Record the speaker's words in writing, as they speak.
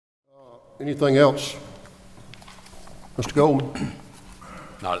Anything else? Mr. Goldman?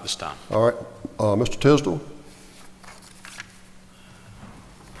 Not at this time. All right. Mr. Tisdale?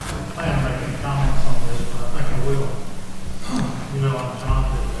 I plan on making comments on this, but I think I will. You know, I'm John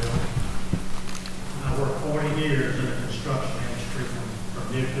Tisdale. I worked 40 years in the construction industry, from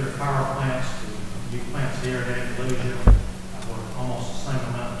nuclear power plants to new plants here in Andalusia. I've worked almost the same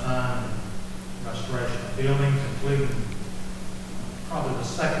amount of time in restoration of buildings, including probably the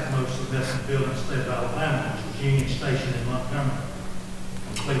second most significant building in the state of Alabama, which was Union Station in Montgomery.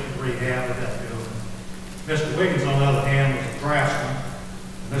 Complete rehab of that building. Mr. Wiggins, on the other hand, was a draftsman.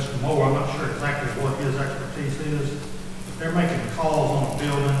 Mr. Moore, I'm not sure exactly what his expertise is, but they're making calls on the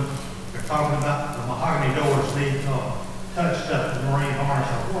building. They're talking about the mahogany doors need touched up, the marine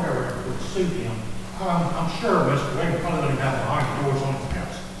varnish or whatever would suit him. I'm sure Mr. Wiggins probably doesn't have mahogany doors on his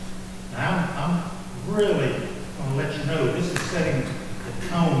house. Now, I'm really going to let you know this is setting the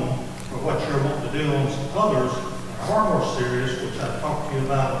tone for what you're wanting to do on some others that are more serious, which I've talked to you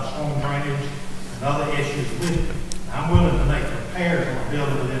about storm drainage and other issues with you. I'm willing to make repairs on a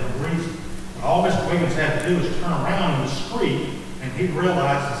building within a reason. But all Mr. Wiggins had to do was turn around in the street and he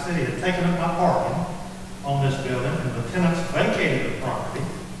realized the city had taken up my parking on this building and the tenants vacated the property.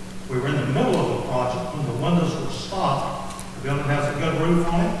 We were in the middle of the project when the windows were stopped. The building has a good roof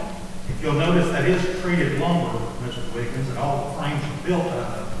on it. If you'll notice that is treated lumber, Mr. Wiggins, and all the frames are built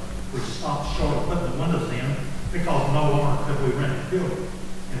out of it. We stopped short of putting the windows in because no longer could we rent the building.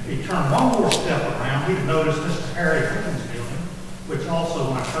 And if he turned one more step around, he'd notice Mr. Harry Wiggins' building, which also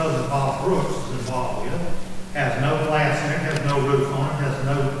my cousin Bob Brooks is involved with, has no glass in it, has no roof on it, has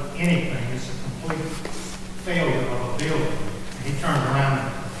no anything. It's a complete failure of a building. And he turned around and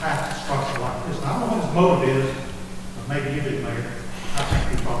attacked a structure like this. And I don't know what his motive is, but maybe you do, Mayor. I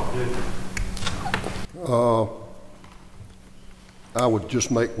think he probably do. I would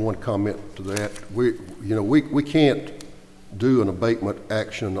just make one comment to that. We can't do an abatement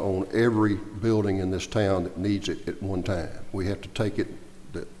action on every building in this town that needs it at one time. We have to take it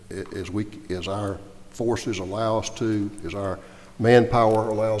as our forces allow us to, as our manpower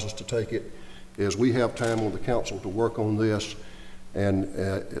allows us to take it, as we have time on the council to work on this, and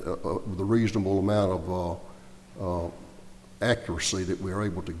with a reasonable amount of accuracy that we're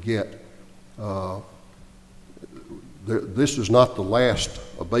able to get. This is not the last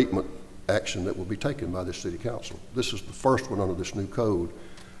abatement action that will be taken by this city council. This is the first one under this new code,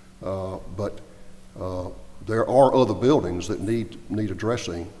 but there are other buildings that need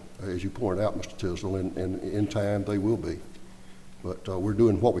addressing, as you pointed out, Mr. Tisdale, and in time they will be. But we're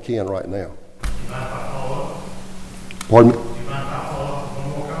doing what we can right now. Do you mind if I follow up? Pardon me? Do you mind if I follow up with one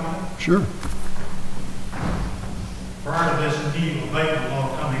more comment? Sure. Prior to this new abatement law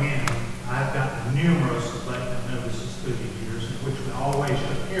coming in, I've gotten numerous abatement notices through the years in which we always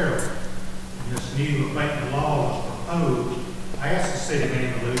took care of it. And this new abatement law was proposed. I asked the city of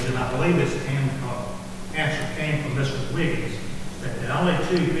Andalusia, and I believe this answer came from Mr. Wiggins, that the only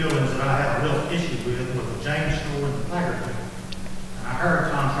two buildings that I have a real issue with were the James Store and the Tiger building. And I hired a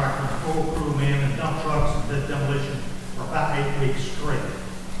contractor and 4 crewmen and dump trucks and did demolition for about 8 weeks straight.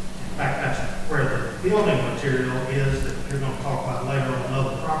 In fact, that's where the building material is that you're going to talk about later on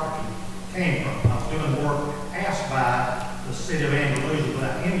another property came from. I was doing work asked by the city of Andalusia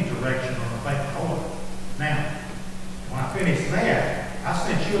without any direction on the abatement order. Now, when I finished that, I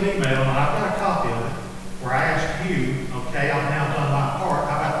sent you an email, and I've got a copy of it, where I asked you, okay, I've now done my part,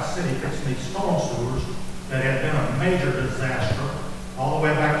 how about the city fixing these storm sewers that had been a major disaster all the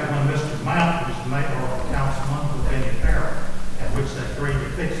way back to when Mr. Mount was the mayor or councilman with Benny Farrell, at which they agreed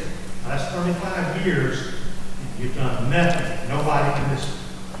to fix it. Now, that's 35 years, and you've done nothing. Nobody in this,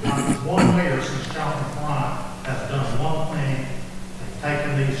 not one mayor since Jonathan Klein has done one thing. They've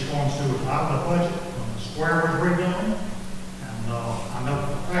taken these storm sewers out of the budget when the square was redone, and I know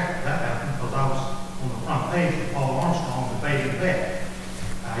for a fact that happened because I was on the front page with Paul Armstrong debating that.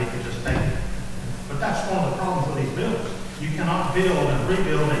 He could just take it. But that's one of the problems with these buildings. You cannot build and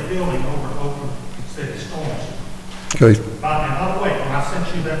rebuild a building over and over city storms. Okay. And by the way, when I sent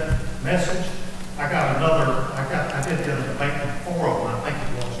you that message, I did get a debate with 4 of them, I think it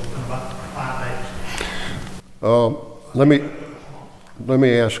was, within about 5 days. Let me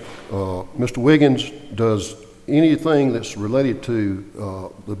ask, Mr. Wiggins, does anything that's related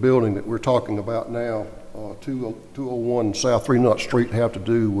to the building that we're talking about now, 201 South 3 Nut Street, have to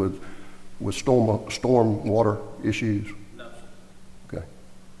do with storm water issues? No, sir. Okay.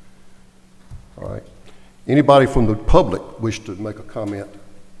 All right. Anybody from the public wish to make a comment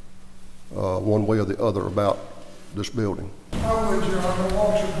one way or the other about this building? I would, Your Honor.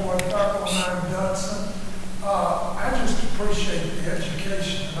 Walter Boyd, 509 Dodson. I just appreciate the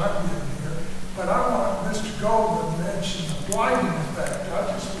education that I'm getting here. But I want Mr. Goldman to mention the blighting effect.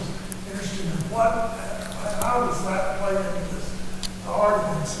 I just was interested in how does that play into this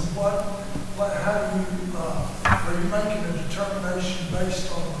arguments, and how do you, are you making a determination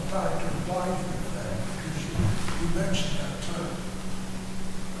based on the factor of blighting effect? Because you mentioned that too.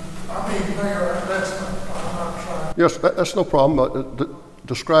 I mean, Mayor, that's not, I'm not trying. Yes, that's no problem.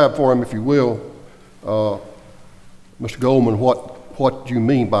 Describe for him, if you will, Mr. Goldman, what you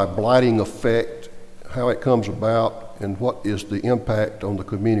mean by blighting effect, how it comes about, and what is the impact on the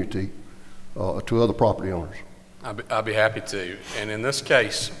community to other property owners. I'd be happy to. And in this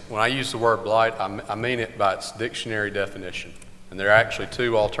case, when I use the word blight, I mean it by its dictionary definition. And there are actually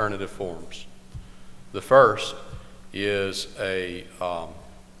two alternative forms. The first is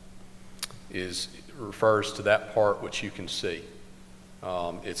refers to that part which you can see.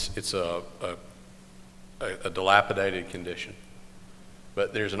 It's a dilapidated condition.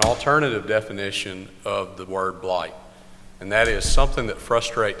 But there's an alternative definition of the word blight, and that is something that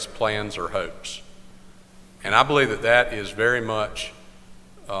frustrates plans or hopes. And I believe that that is very much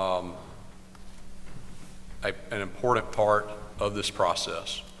an important part of this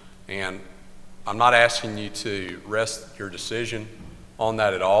process. And I'm not asking you to rest your decision on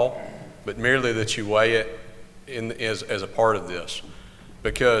that at all, but merely that you weigh it as a part of this.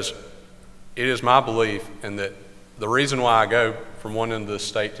 Because it is my belief, and that the reason why I go from one end of the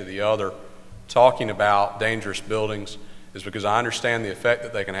state to the other talking about dangerous buildings is because I understand the effect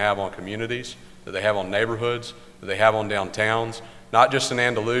that they can have on communities, that they have on neighborhoods, that they have on downtowns, not just in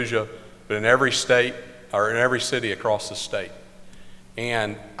Andalusia, but in every state or in every city across the state.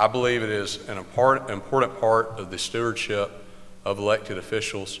 And I believe it is an important part of the stewardship of elected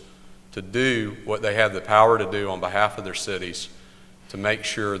officials to do what they have the power to do on behalf of their cities, to make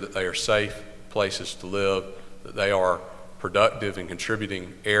sure that they are safe places to live, that they are productive and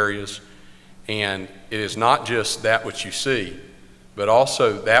contributing areas. And it is not just that which you see, but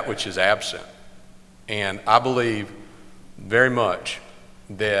also that which is absent. And I believe very much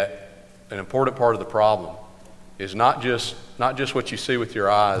that an important part of the problem is not just what you see with your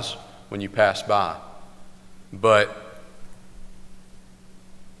eyes when you pass by, but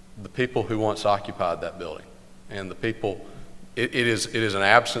the people who once occupied that building. And the people, it is an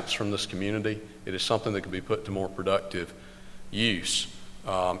absence from this community. It is something that can be put to more productive use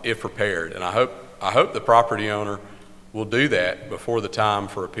if repaired. And I hope the property owner will do that before the time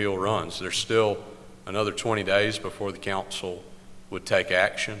for appeal runs. There's still another 20 days before the council would take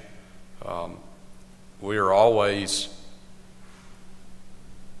action. We are always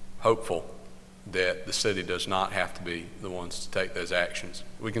hopeful that the city does not have to be the ones to take those actions.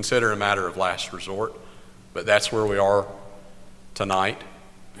 We consider it a matter of last resort, but that's where we are tonight.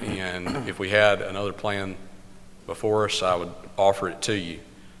 And if we had another plan before us, I would offer it to you.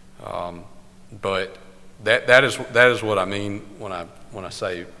 But that is what I mean when I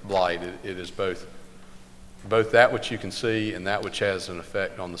say blight. It is both that which you can see and that which has an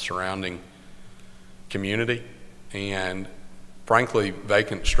effect on the surrounding community. And frankly,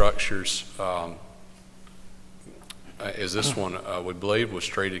 vacant structures, as this one we believe was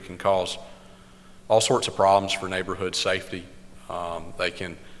treated, can cause all sorts of problems for neighborhood safety. They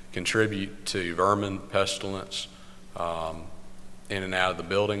can contribute to vermin, pestilence, in and out of the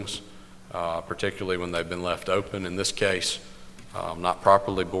buildings, particularly when they've been left open. In this case, not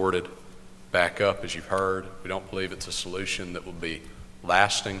properly boarded back up, as you've heard. We don't believe it's a solution that will be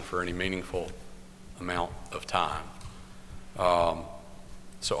lasting for any meaningful amount of time.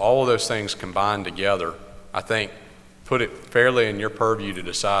 So all of those things combined together, I think, put it fairly in your purview to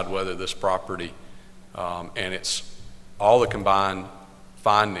decide whether this property and it's all the combined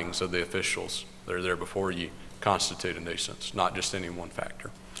findings of the officials that are there before you constitute a nuisance, not just any one factor.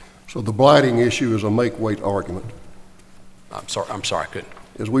 So the blighting issue is a make-weight argument. I'm sorry, I couldn't.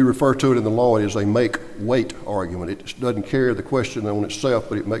 As we refer to it in the law, it is a make-weight argument. It doesn't carry the question on itself,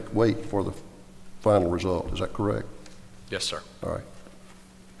 but it makes weight for the final result. Is that correct? Yes, sir. All right.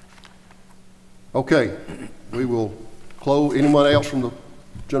 Okay, we will close. Anyone else from the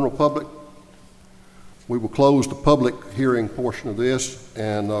general public? We will close the public hearing portion of this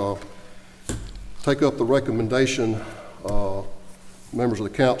and take up the recommendation. Members of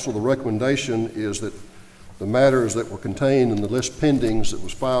the council, the recommendation is that the matters that were contained in the list pendings that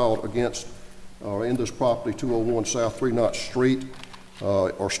was filed against in this property, 201 South 3 Knott Street,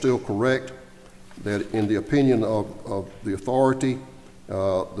 are still correct. That in the opinion of the authority,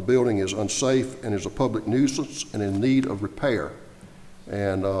 the building is unsafe and is a public nuisance and in need of repair.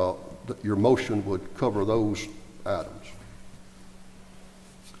 And your motion would cover those items.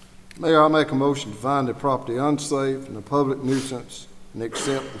 Mayor, I make a motion to find the property unsafe and a public nuisance and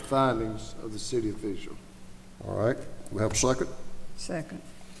accept the findings of the city official. All right, we have a second? Second.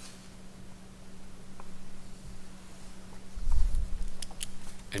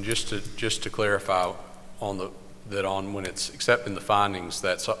 And just to clarify on when it's accepting the findings,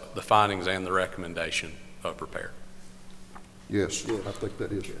 that's the findings and the recommendation of prepared. Yes, I think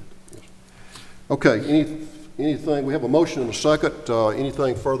that is. Yes. Okay, anything, we have a motion and a second.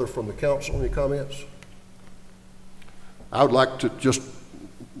 Anything further from the council? Any comments? I would like to just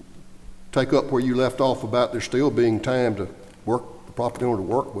take up where you left off about there still being time to work, the property owner to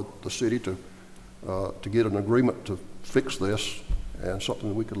work with the city to get an agreement to fix this, and something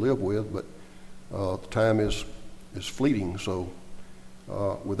that we could live with, but the time is fleeting. So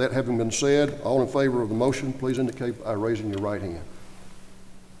with that having been said, all in favor of the motion, please indicate by raising your right hand.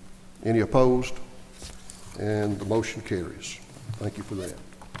 Any opposed? And the motion carries. Thank you for that.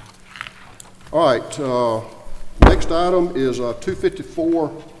 All right, next item is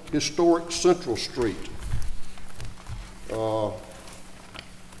 254 Historic Central Street.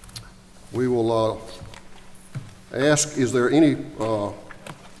 We will ask, is there any,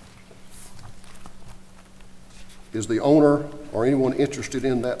 is the owner or anyone interested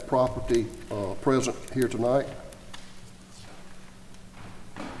in that property present here tonight?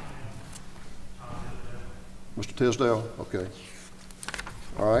 Mr. Tisdale? Okay.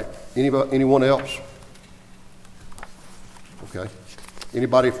 All right. Anyone else? Okay.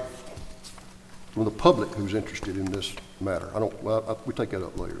 Anybody from the public who's interested in this matter? We take that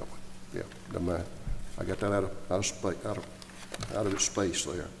up later, don't we? Yeah, doesn't matter. I got that out of its space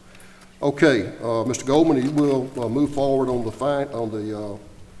there. Okay, Mr. Goldman, you will move forward on the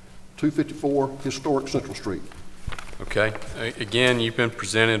 254 Historic Central Street. Okay. Again, you've been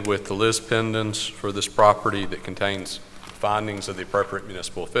presented with the Liz pendants for this property that contains findings of the appropriate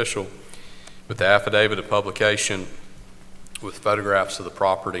municipal official, with the affidavit of publication, with photographs of the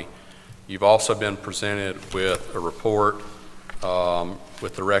property. You've also been presented with a report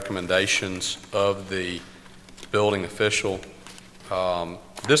with the recommendations of the building official.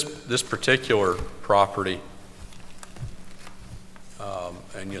 This particular property,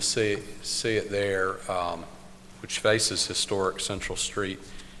 and you'll see it there, which faces Historic Central Street,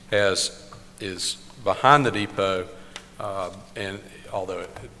 is behind the depot, and although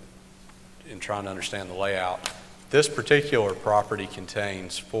in trying to understand the layout, this particular property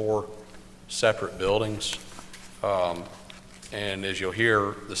contains 4 separate buildings, and as you'll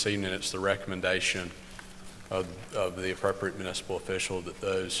hear this evening, it's the recommendation of the appropriate municipal official that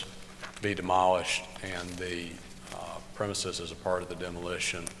those be demolished and the premises as a part of the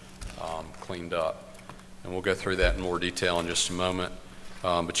demolition cleaned up. And we'll go through that in more detail in just a moment.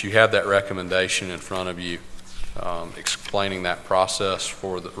 But you have that recommendation in front of you explaining that process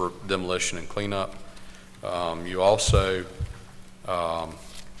for the demolition and cleanup. You also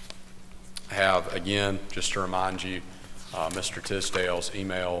have, again, just to remind you, Mr. Tisdale's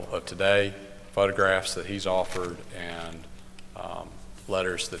email of today, photographs that he's offered, and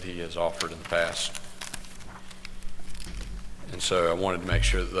letters that he has offered in the past. And so I wanted to make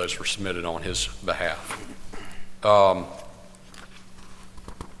sure that those were submitted on his behalf. And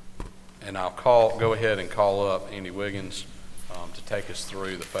I'll go ahead and call up Andy Wiggins to take us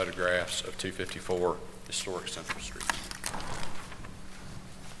through the photographs of 254 Historic Central Street.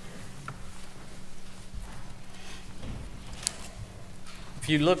 If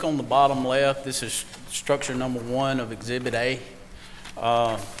you look on the bottom left, this is structure number 1 of Exhibit A.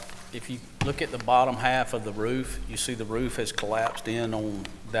 If you look at the bottom half of the roof, you see the roof has collapsed in on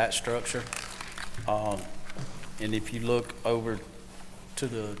that structure. And if you look over to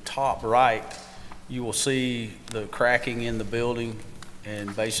the top right, you will see the cracking in the building,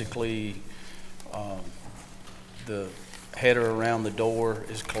 and basically the header around the door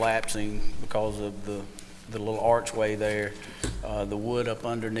is collapsing because of the little archway there. The wood up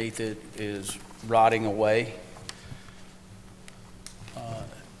underneath it is rotting away.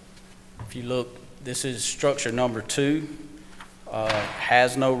 If you look, this is structure number 2,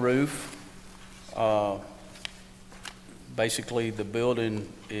 has no roof. Basically, the building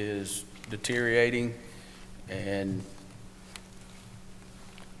is deteriorating and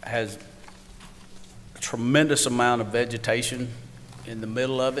has a tremendous amount of vegetation in the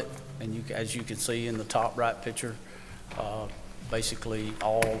middle of it. And as you can see in the top right picture, basically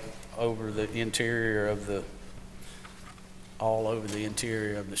all over the interior of the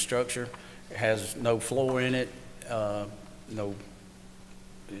structure. It has no floor in it.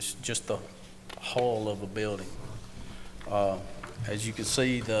 It's just the hull of a building. As you can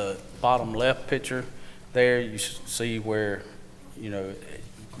see, the bottom left picture there, you see where,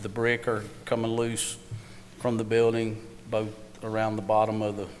 the brick are coming loose from the building, both around the bottom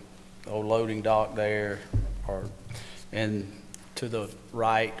of the old loading dock there, and to the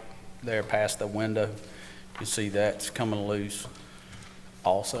right there past the window, you see that's coming loose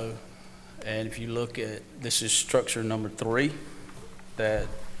also. And if you look at, this is structure number 3 that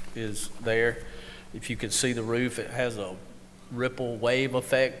is there. If you could see the roof, it has a ripple wave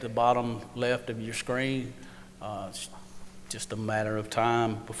effect, the bottom left of your screen. It's just a matter of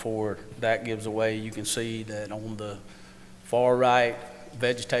time before that gives away. You can see that on the far right,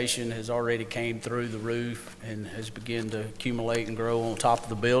 vegetation has already came through the roof and has begun to accumulate and grow on top of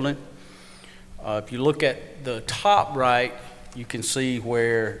the building. If you look at the top right, you can see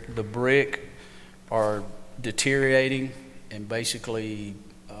where the brick are deteriorating and basically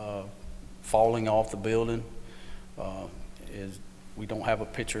falling off the building. We don't have a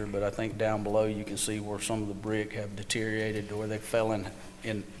picture, but I think down below you can see where some of the brick have deteriorated, or they fell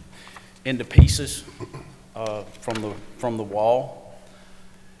into pieces from the wall.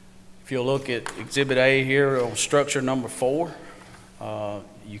 If you look at Exhibit A here on structure number 4,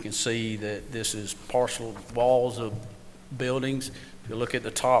 you can see that this is partial walls of buildings. If you look at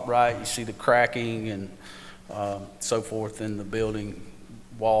the top right, you see the cracking and so forth in the building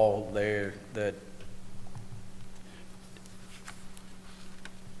wall there.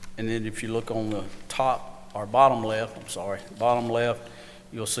 And then if you look on the top, or bottom left,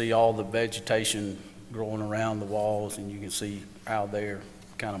 you'll see all the vegetation growing around the walls, and you can see how they're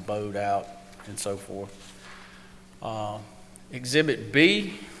kind of bowed out and so forth. Exhibit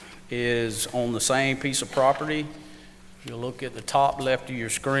B is on the same piece of property. If you look at the top left of your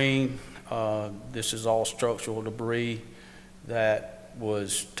screen, this is all structural debris that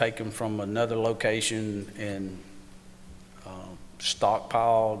was taken from another location and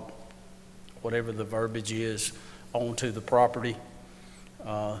stockpiled, whatever the verbiage is, onto the property.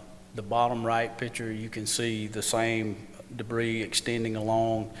 The bottom right picture, you can see the same debris extending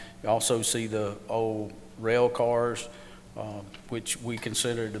along. You also see the old rail cars, which we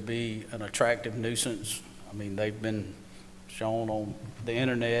consider to be an attractive nuisance. I mean, they've been shown on the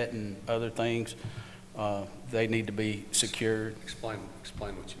internet and other things. They need to be secured. Explain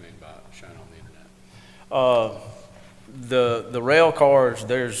what you mean by shown on the internet. The rail cars,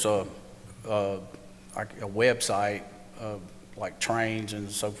 there's like a website like trains and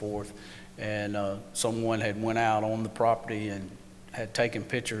so forth, and someone had went out on the property and had taken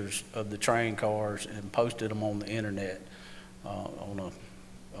pictures of the train cars and posted them on the internet on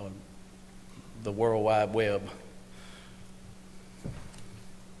the World Wide Web.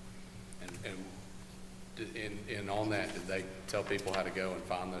 And on that, did they tell people how to go and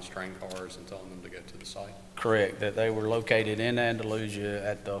find those train cars and telling them to go to the site? Correct, that they were located in Andalusia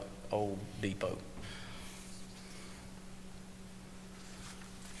at the old depot.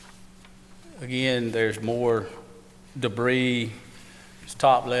 Again, there's more debris. This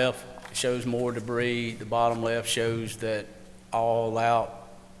top left shows more debris. The bottom left shows that all out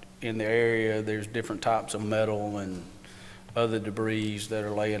in the area, there's different types of metal and other debris that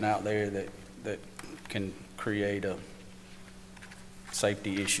are laying out there that can create a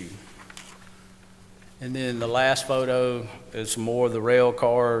safety issue. And then the last photo is more of the rail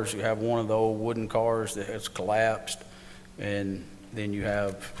cars. You have one of the old wooden cars that has collapsed, and then you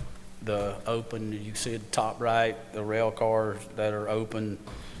have the open, you see at the top right, the rail cars that are open.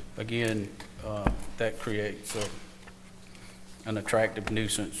 Again, that creates an attractive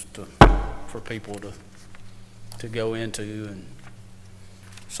nuisance for people to go into and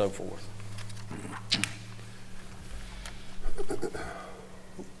so forth.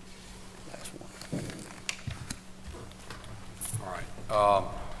 Last one. All right.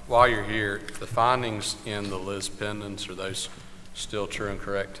 While you're here, the findings in the Liz Pendens, are those still true and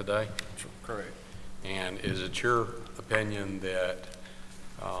correct today? Correct. And is it your opinion that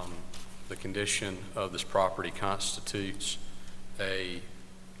the condition of this property constitutes that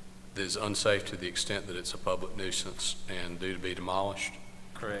is unsafe to the extent that it's a public nuisance and due to be demolished?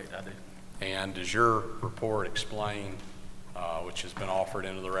 Correct, I do. And does your report explain, which has been offered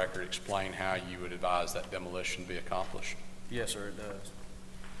into the record, explain how you would advise that demolition be accomplished? Yes, sir, it does.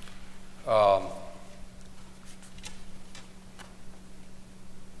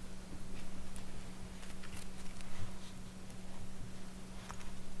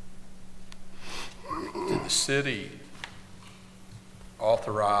 Did the city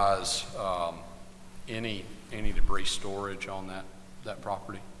authorize any debris storage on that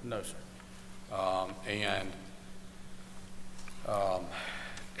property? No, sir.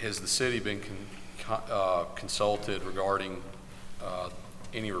 Has the city been consulted regarding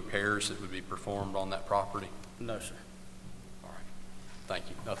any repairs that would be performed on that property? No, sir. All right. Thank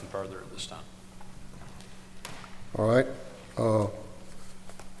you. Nothing further at this time. All right. I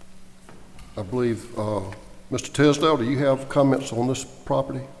believe, Mr. Tisdale, do you have comments on this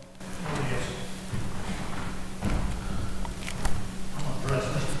property? Yes. I'm going to address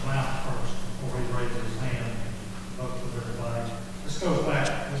Mr. Blount first before he raises his hand and votes with everybody. This goes back,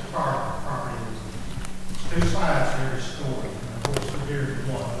 this property is two sides here is story, and of course here's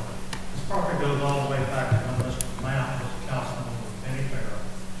one. This property goes all the way back to when Mr. Blount was councilman with Penny Fair.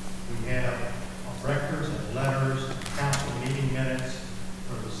 We have records and letters, council meeting minutes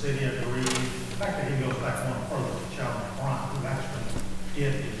for the city of Reed. In fact, that he goes back one further to Charlie Bryant, who actually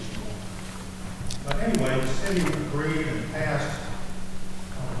did his school. But anyway, the city agreed and passed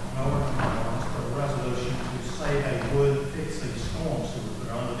an ordinance for a resolution to say they would fix these storm sewers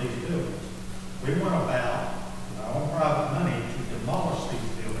that are under these buildings. We went about with our own private money to demolish these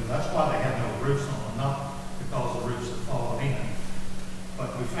buildings. That's why they had no roofs on them, not because the roofs had fallen in.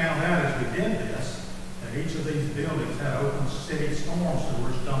 But we found out as we did this, that each of these buildings had open city storm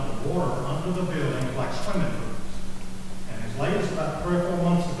sewers dumping water under the building like swimming pools. And as late as about 3 or 4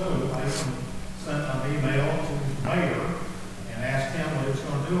 months ago, I even sent an email to the mayor and asked him what he was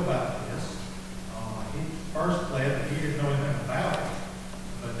going to do about this. He first pled that he didn't know anything about it.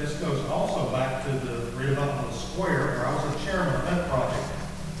 But this goes also back to the redevelopment of the square, where I was the chairman of that project,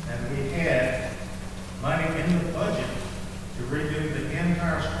 and we had money in the budget to redo the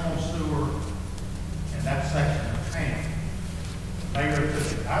entire storm sewer in that section of town. The mayor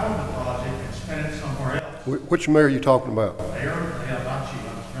took it out of the project and spent it somewhere else. Which mayor are you talking about? Mayor, yeah, not you.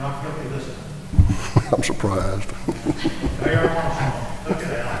 You're not guilty of this time. I'm surprised. Mayor Armstrong took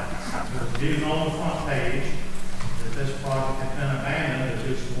it out. It was viewed on the front page that this project had been abandoned to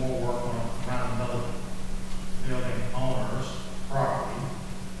do some more work on around another building owner's property.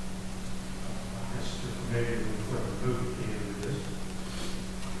 I guess you're familiar with where the movie theater is.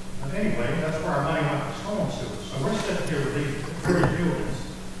 But anyway, that's where our money went for storm sewers. So we're sitting here with these three buildings.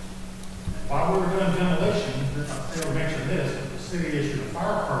 And while we were doing demolition, I failed to mention this, that the city issued a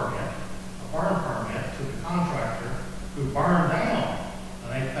burn permit to the contractor who burned down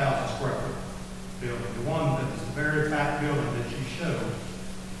an 8,000 square foot building. The one that is the very back building that you showed,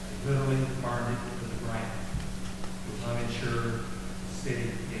 they literally burned it to the ground. It was uninsured. The city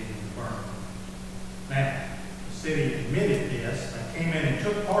gave him the burn. Now, the city admitted this. They came in and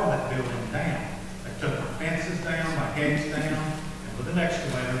took part of that building down. They took my fences down, my gates down, and with an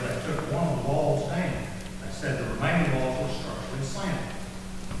excavator, they took one of the walls down. They said the remaining walls were structurally sound.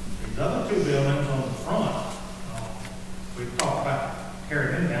 These other two buildings on the front, we've talked about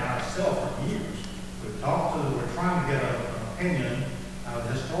tearing them down ourselves for years. We're trying to get an opinion out of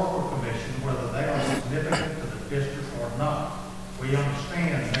the historical commission whether they are significant to the district or not. We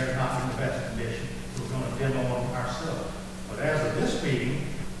understand they're not in the best condition. We're going to demo them ourselves. But as of this meeting,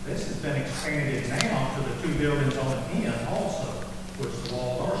 this has been expanded now to the two buildings on the end also, which the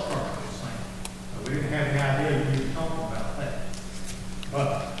walls are structurally sound. So we didn't have any idea we were talking about that. But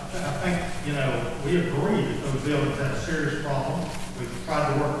I think, you know, we agree that those buildings had a serious problem. We've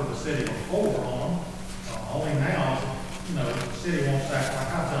tried to work with the city before on them. Only now, you know, the city wants to act like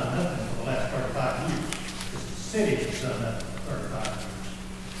I've done nothing for the last 35 years. It's the city that's done nothing for 35 years.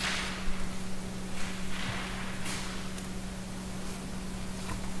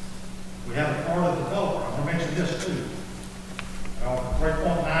 We have a part of the developer. I'm going to mention this too.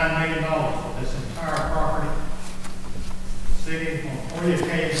 $3.9 million for this entire property. The city, on 3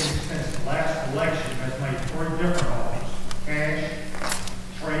 occasions since the last election, has made 3 different offers: cash,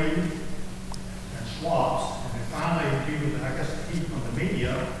 trade, and swaps. And then finally, due to, I guess, the heat from the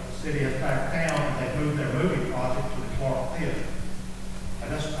media, the city has backed down and they moved their movie project to the Clark Theater. I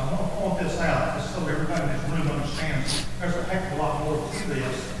want to point this out, just so everybody in this room understands. There's a heck of a lot more to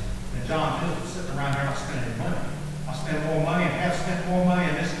this than John just sitting around here not spending money. I spend more money and have spent more money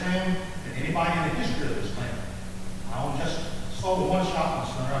in this town than anybody in the history of this town. I only just sold 1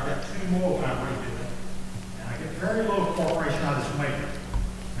 shopping center. I've got 2 more when I redo it. And I get very little corporation out of this maker.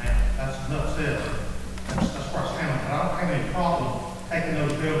 Now, that's enough said. That's where I stand. I don't have any problem taking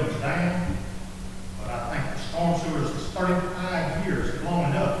those buildings down. But I think the storm sewers is 35 years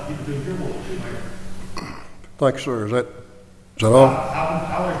long enough for you to do your work too, Mayor. Thanks, sir. Is that all?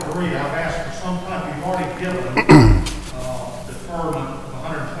 I would agree. I've asked for some time. You've already given deferment of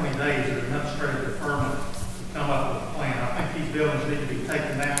 120 days of administrative deferment to come up with a plan. I think these buildings need to be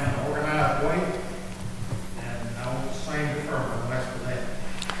taken down in an organized way. And I want the same deferment the rest of that.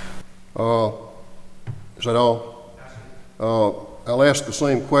 Is that all? I'll ask the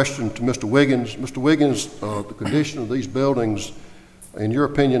same question to Mr. Wiggins. Mr. Wiggins, the condition of these buildings, in your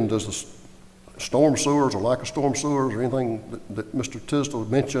opinion, does the storm sewers or lack of storm sewers or anything that Mr. Tisdale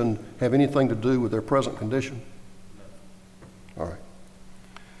mentioned have anything to do with their present condition?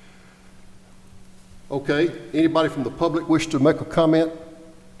 Okay, anybody from the public wish to make a comment?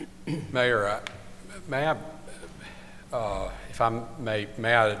 Mayor, may I, if I may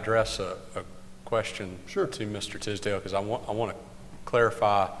I address a question Sure. to Mr. Tisdale, because I want to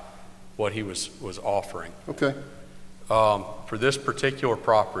clarify what he was offering. Okay. For this particular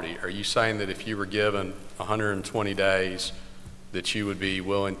property, are you saying that if you were given 120 days, that you would be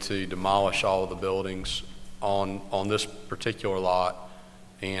willing to demolish all of the buildings on this particular lot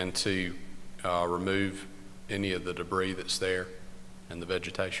and to remove any of the debris that's there and the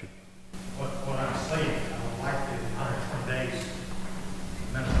vegetation? What I'm saying, I would like the 120 days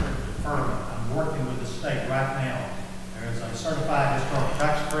administrative deferment. I'm working with the state right now. There is a certified historic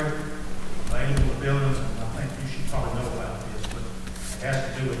tax credit available to buildings, and I think you should probably know about this, but it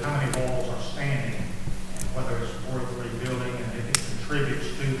has to do with how many walls are standing and whether it's worth rebuilding and if it contributes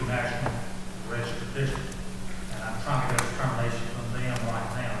to the National Register District. And I'm trying to get a determination from them right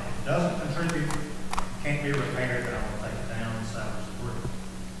now. If it doesn't contribute, can't be repaired, then I'm going to take it down and salvage the roof.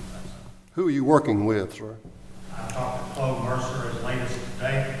 Who are you working with, sir? I talked to Chloe Mercer as late as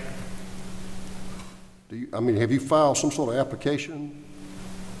today. Have you filed some sort of application?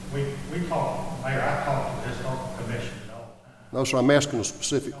 We talked, Mayor, I talked to the Historical Commission all the time. No, sir, I'm asking a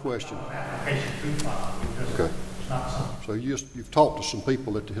specific question. Application to file, we just, Okay. it's not something, So you've talked to some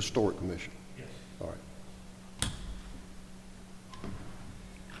people at the Historic Commission? yes. All right.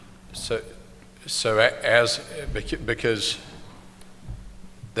 Because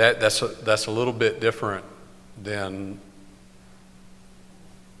that's a little bit different than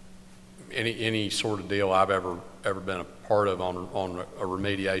any sort of deal I've ever been a part of on a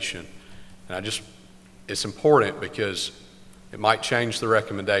remediation. And it's important because it might change the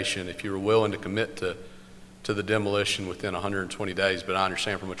recommendation if you were willing to commit to the demolition within 120 days, but I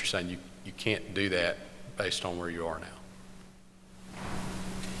understand from what you're saying, you can't do that based on where you are now.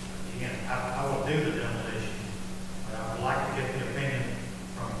 Again, I will do the demolition, but I would like to get the opinion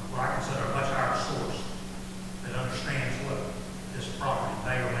from what I consider a much higher source that understands what this property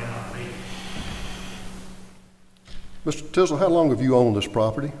may or may not be. Mr. Tisdale, how long have you owned this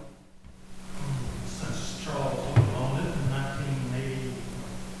property? Since Charles owned it in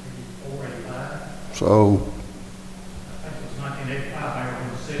 1984, 85. So, I think it was 1985, Mayor, when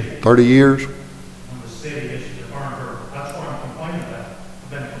the city, 30 years? when the city issued the burn permit. That's what I'm complaining about. I've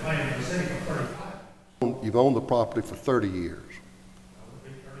been complaining to the city for 35. You've owned the property for 30 years, I would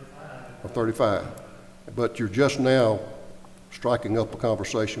be 35. or 35, but you're just now striking up a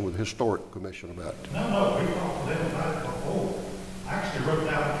conversation with the Historic Commission about it. No, we talked to them about it before. I actually wrote the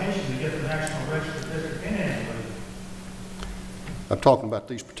application to get the National Register District in Andalusia. I'm talking about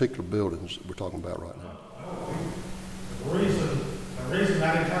these particular buildings that we're talking about right now. The reason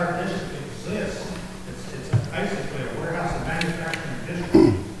that entire district exists, it's basically a warehouse and manufacturing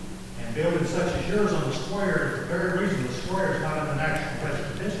district. And buildings such as yours on the square is the very reason the square is not in the National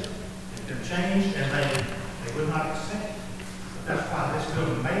Register District. It's been changed and they would not accept it. But that's why this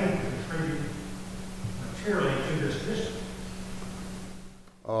building may contribute materially to this district.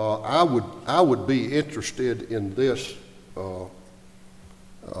 I would be interested in this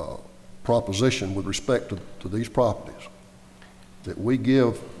proposition with respect to these properties, that we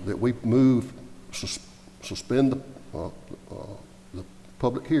suspend the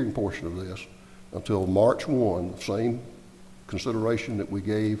public hearing portion of this until March 1, the same consideration that we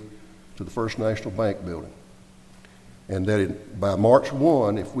gave to the First National Bank building. And that by March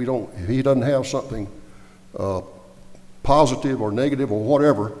 1, if he doesn't have something positive or negative or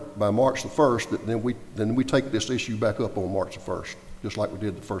whatever by March the 1st, then we take this issue back up on March the 1st, just like we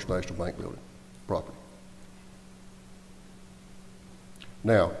did the First National Bank building property.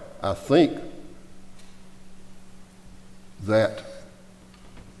 Now, I think that,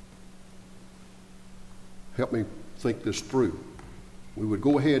 help me think this through, we would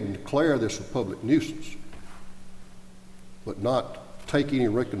go ahead and declare this a public nuisance, but not take any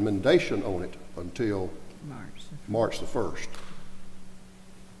recommendation on it until March the 1st.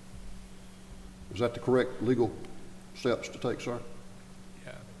 Is that the correct legal steps to take, sir?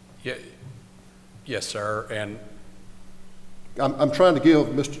 Yeah. Yes, sir. And I'm trying to give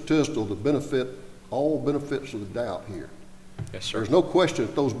Mr. Tisdale all benefits of the doubt here. yes, sir. There's no question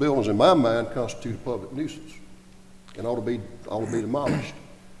that those buildings, in my mind, constitute a public nuisance and ought to be demolished.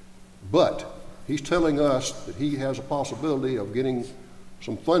 But he's telling us that he has a possibility of getting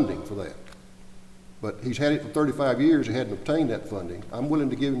some funding for that. But he's had it for 35 years, he hadn't obtained that funding. I'm willing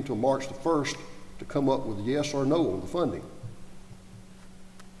to give him till March the 1st to come up with a yes or no on the funding.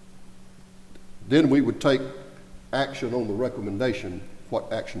 Then we would take action on the recommendation,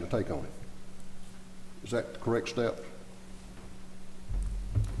 what action to take on it. Is that the correct step?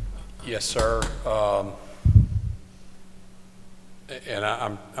 Yes, sir. And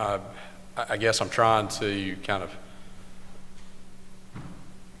I guess I'm trying to kind of,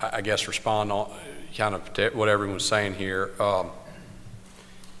 I guess, respond on kind of to what everyone's saying here.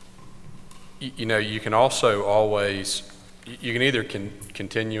 You know, you can also always, you can either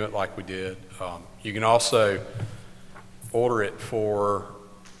continue it like we did. You can also order it for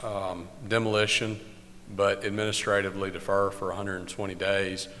demolition, but administratively defer for 120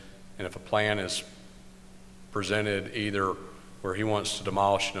 days. And if a plan is presented either where he wants to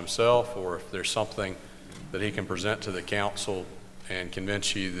demolish it himself, or if there's something that he can present to the council and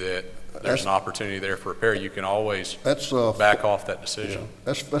convince you that there's an opportunity there for repair, you can always back off that decision.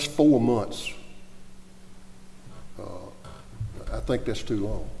 Yeah, that's 4 months. I think that's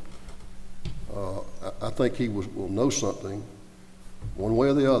too long. I think he will know something one way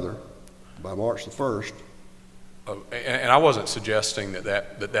or the other by March the 1st. Oh, and I wasn't suggesting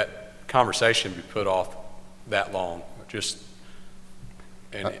that conversation be put off that long. Just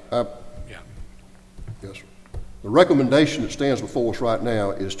yeah. Yes, sir. The recommendation that stands before us right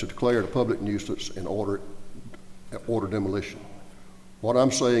now is to declare it a public nuisance and order demolition. What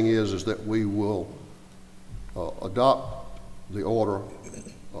I'm saying is that we will adopt the order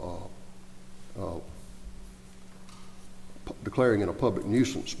declaring it a public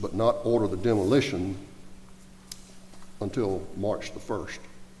nuisance, but not order the demolition until March the 1st.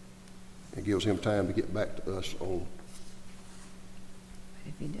 It gives him time to get back to us on.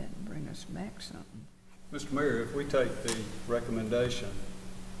 If he doesn't bring us back something. Mr. Mayor, if we take the recommendation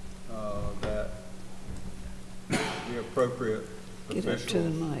that the appropriate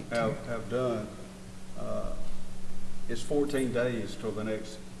officials have done, it's 14 days till the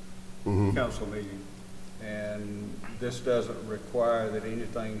next council meeting, and this doesn't require that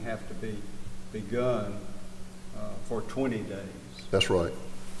anything have to be begun for 20 days. That's right.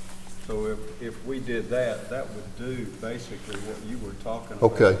 So if we did that, that would do basically what you were talking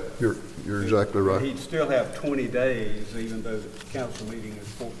about. Okay, you're exactly right. He'd still have 20 days, even though the council meeting is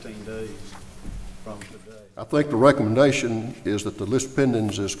 14 days from today. I think the recommendation is that the list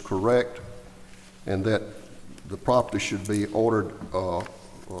pendants is correct, and that the property should be ordered,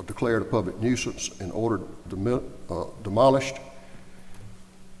 declared a public nuisance and ordered demolished,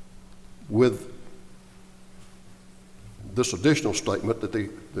 with this additional statement that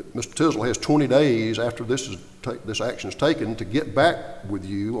Mr. Tisdale has 20 days after this action is taken to get back with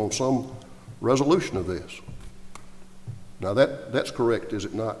you on some resolution of this. Now that's correct, is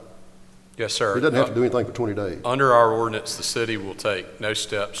it not? Yes, sir. He doesn't have to do anything for 20 days. Under our ordinance, the city will take no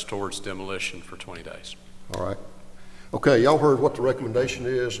steps towards demolition for 20 days. All right. Okay, y'all heard what the recommendation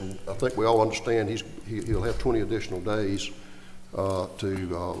is, and I think we all understand he'll have 20 additional days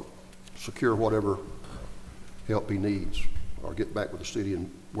to secure whatever help he needs, or get back with the city and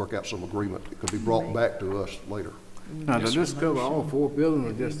work out some agreement. It could be brought back to us later. Now, does this cover all 4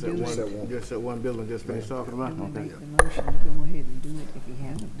 buildings, or just that one building just finished talking about? Okay. Okay. Make the motion to go ahead and do it if he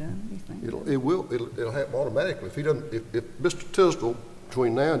hasn't done anything. It'll happen automatically. If he doesn't, if Mr. Tisdale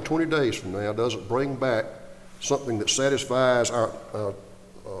between now and 20 days from now doesn't bring back something that satisfies our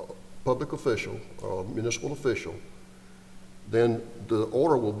public official, municipal official, then the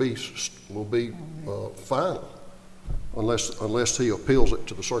order will be final, unless he appeals it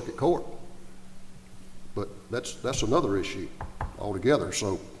to the circuit court. But that's another issue altogether.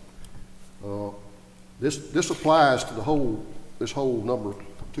 So this applies to this whole number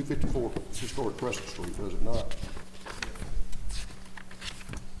 254 Historic Crescent Street, does it not?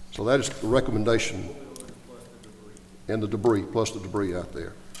 So that is the recommendation, and the debris, plus the debris out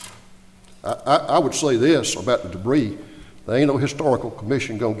there. I would say this about the debris: there ain't no historical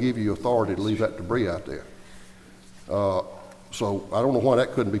commission gonna give you authority to leave that debris out there. So I don't know why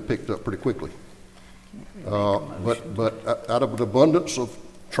that couldn't be picked up pretty quickly. But out of an abundance of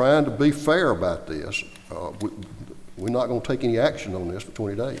trying to be fair about this, we're not going to take any action on this for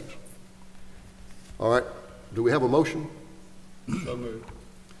 20 days. All right. Do we have a motion? So moved.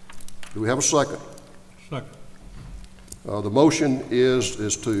 Do we have a second? Second. The motion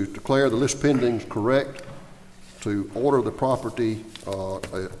is to declare the list pendings correct, to order the property or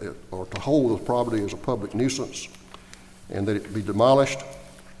to hold the property as a public nuisance, and that it be demolished.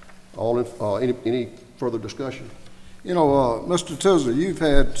 Any further discussion? You know, Mr. Tisdale, you've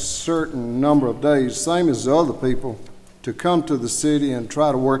had certain number of days, same as the other people, to come to the city and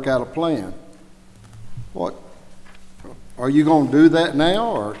try to work out a plan. What, are you going to do that now,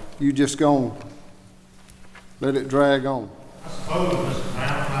 or you just going to let it drag on? I suppose, Mr.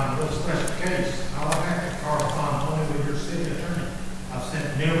 Brown, I'm a real special case. I'll have to correspond only with your city attorney. I've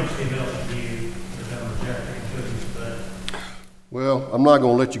sent numerous emails to you that have rejected including, but Well, I'm not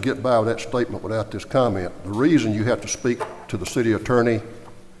going to let you get by with that statement without this comment. The reason you have to speak to the city attorney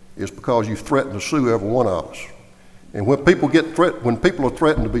is because you threatened to sue every one of us. And when people are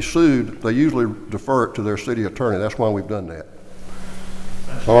threatened to be sued, they usually defer it to their city attorney. That's why we've done that.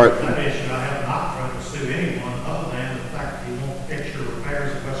 All right. That issue, I have not tried to sue anyone other than the fact that you won't fix your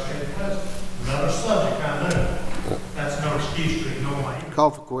repairs at West State Pleasant. Another subject, I know. That's no excuse to ignore my email. Call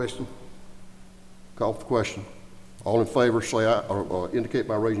for question. Call for the question. All in favor, say aye, or indicate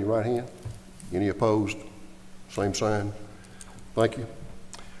by raising your right hand. Any opposed? Same sign. Thank you.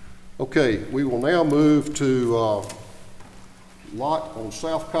 Okay, we will now move to lot on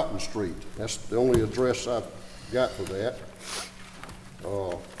South Cotton Street. That's the only address I've got for that.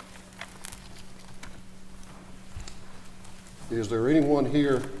 Is there anyone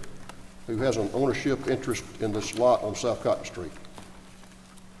here who has an ownership interest in this lot on South Cotton Street?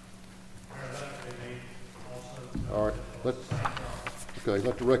 All right,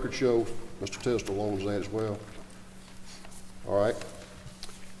 let the record show Mr. Tisdale owns that as well. All right.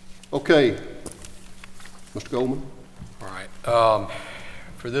 Okay, Mr. Goldman. All right.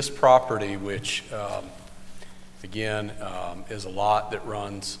 For this property, which again is a lot that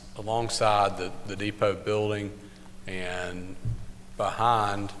runs alongside the depot building and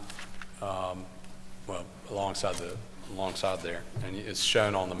behind, well, alongside there, and it's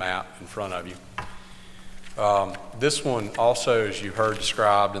shown on the map in front of you. This one also, as you heard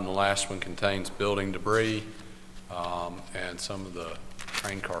described in the last one, contains building debris and some of the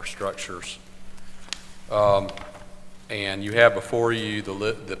train car structures. And you have before you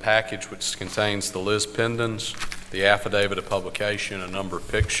the package which contains the Liz Pendens, the affidavit of publication, a number of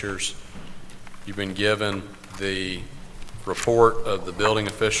pictures. You've been given the report of the building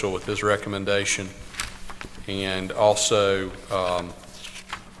official with his recommendation, and also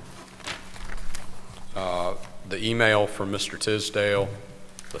the email from Mr. Tisdale,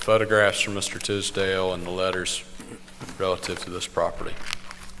 the photographs from Mr. Tisdale, and the letters relative to this property.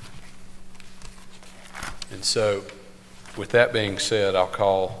 And so, with that being said, I'll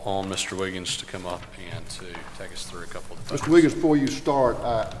call on Mr. Wiggins to come up and to take us through a couple of things. Mr. Wiggins, before you start,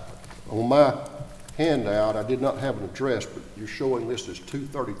 on my handout, I did not have an address, but you're showing this as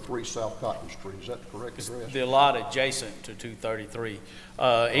 233 South Cotton Street. Is that the correct address? The lot adjacent to 233.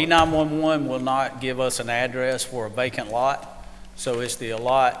 E911 will not give us an address for a vacant lot, so it's the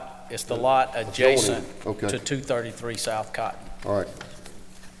lot adjacent okay. to 233 South Cotton. All right.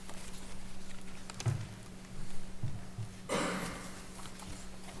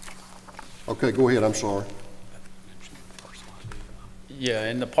 Okay, go ahead. I'm sorry. Yeah,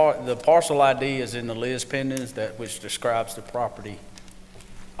 and the parcel ID is in the Liz Pendens, which describes the property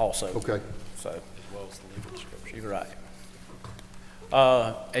also. Okay. So, as well as the legal description. You're right.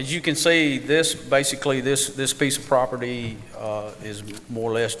 As you can see, this piece of property is more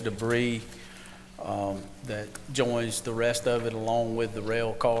or less debris that joins the rest of it, along with the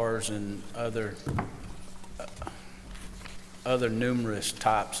rail cars and other numerous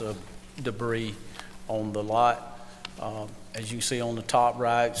types of debris on the lot. As you can see on the top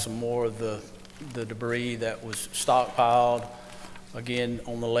right, some more of the debris that was stockpiled. Again,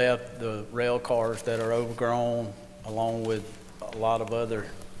 on the left, the rail cars that are overgrown, along with a lot of other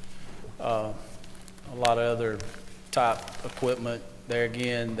type equipment. There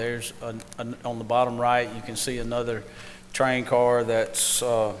again, there's on the bottom right, you can see another train car that's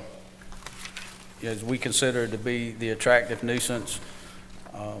as we consider to be the attractive nuisance.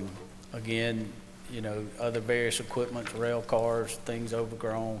 Again, you know, other various equipment, rail cars, things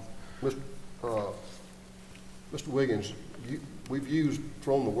overgrown. Mr. Wiggins, we've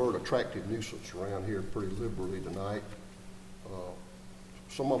thrown the word attractive nuisance around here pretty liberally tonight.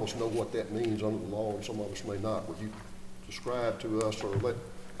 Some of us know what that means under the law, and some of us may not. Would you describe to us, or let?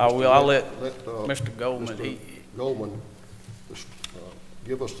 I'll let Mr. Goldman. Mr. Goldman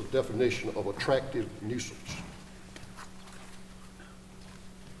give us the definition of attractive nuisance.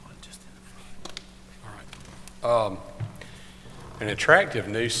 An attractive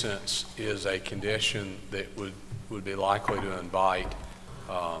nuisance is a condition that would be likely to invite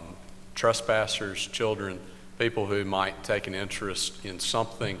trespassers, children, people who might take an interest in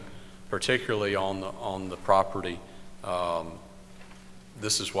something, particularly on the property.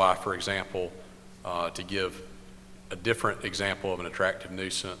 This is why, for example, to give a different example of an attractive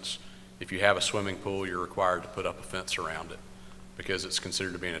nuisance, if you have a swimming pool, you're required to put up a fence around it because it's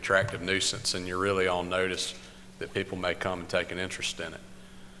considered to be an attractive nuisance, and you're really on notice that people may come and take an interest in it.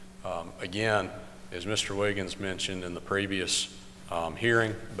 Again, as Mr. Wiggins mentioned in the previous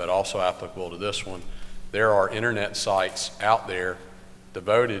hearing, but also applicable to this one, there are internet sites out there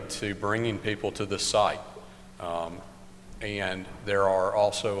devoted to bringing people to this site. And there are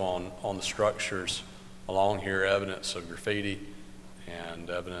also on the structures along here evidence of graffiti and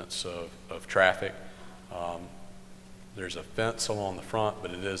evidence of traffic. There's a fence along the front,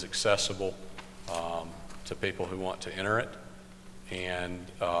 but it is accessible to people who want to enter it. And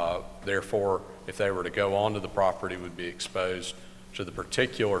therefore, if they were to go onto the property, would be exposed to the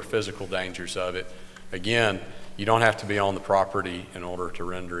particular physical dangers of it. Again, you don't have to be on the property in order to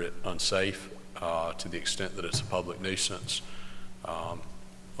render it unsafe to the extent that it's a public nuisance.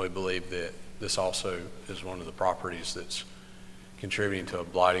 We believe that this also is one of the properties that's contributing to a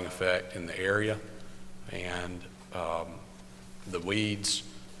blighting effect in the area, and the weeds,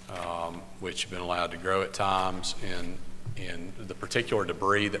 which have been allowed to grow at times, in the particular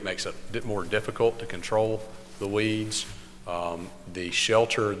debris that makes it more difficult to control the weeds, the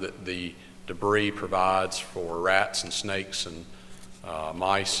shelter that the debris provides for rats and snakes and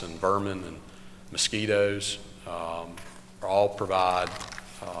mice and vermin and mosquitoes, all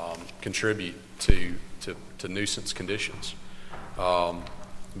contribute to nuisance conditions.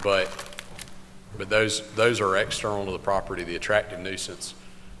 But those are external to the property. The attractive nuisance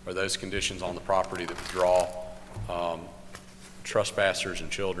are those conditions on the property that would draw trespassers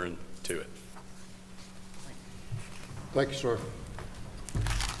and children to it. Thank you, sir.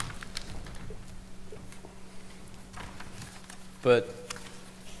 But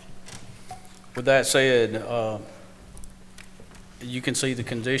with that said, you can see the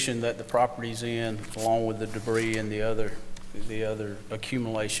condition that the property's in, along with the debris and the other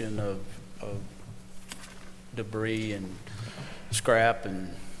accumulation of debris and scrap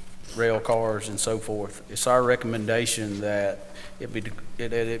and rail cars and so forth. It's our recommendation that it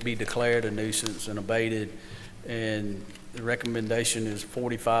be declared a nuisance and abated, and the recommendation is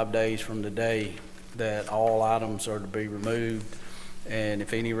 45 days from the day that all items are to be removed, and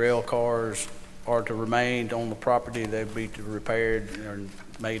if any rail cars are to remain on the property, they'd be repaired and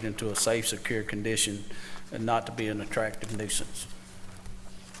made into a safe, secure condition and not to be an attractive nuisance.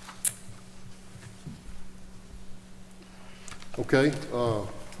 Okay,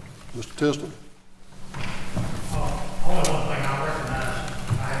 Mr. Tisdale? Only one thing I recognize,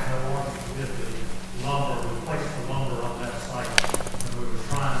 I have no argument with the lumber, we placed the lumber on that site, and we were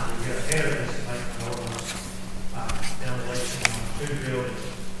trying to get ahead of this and make an ordinance demolition on 2 buildings,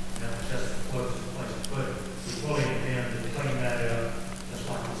 and it's just a place to put it. We fully intend to clean that up, just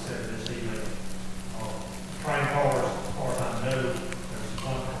like we said this evening. Train cars, as far as I know, there's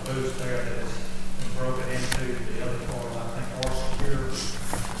one booth there that has been broken into. The other cars, I think, are secure.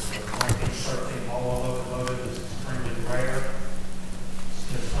 The 1913 all locomotive is extremely rare.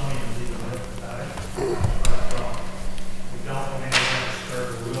 Smithsonian is even looking about it. But we don't want anything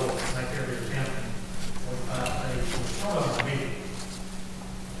disturbed. We will make every attempt in 45 days. We'll start on the meeting.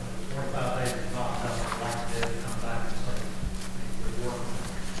 45 days is not enough. I'd like to come back and say, we're working.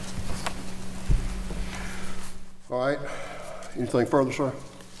 All right. Anything further, sir?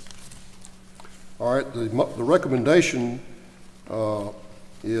 All right. The recommendation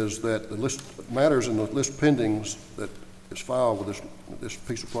is that the list matters in the list pendings that is filed with this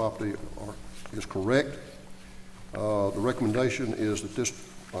piece of property is correct. The recommendation is that this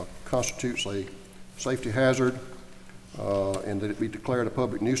constitutes a safety hazard and that it be declared a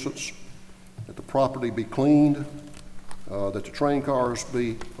public nuisance, that the property be cleaned, that the train cars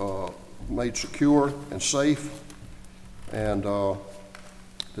be made secure and safe, and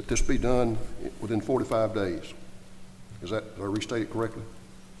that this be done within 45 days. Did I restate it correctly?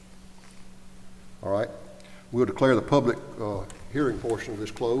 All right. We'll declare the public hearing portion of this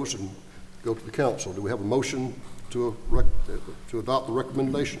closed and go to the council. Do we have a motion to adopt the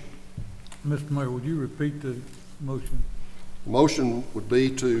recommendation? Mr. Mayor, would you repeat the motion? The motion would be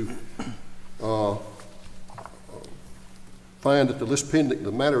to find that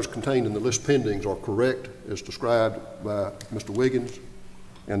the matters contained in the list pendings are correct as described by Mr. Wiggins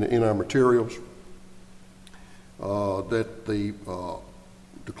and in our materials.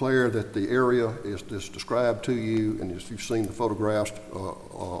 Declare that the area is described to you, and as you've seen the photographs,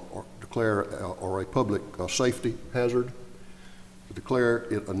 declare a public safety hazard. Declare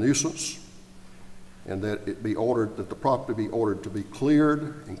it a nuisance, and that it be ordered that the property be ordered to be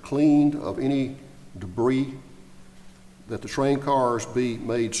cleared and cleaned of any debris, that the train cars be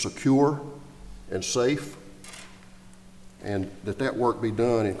made secure and safe, and that work be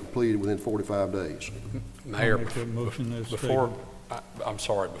done and completed within 45 days. Mayor, before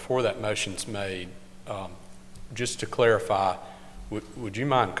that motion's made, just to clarify, would you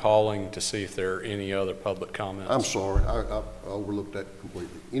mind calling to see if there are any other public comments? I'm sorry, I overlooked that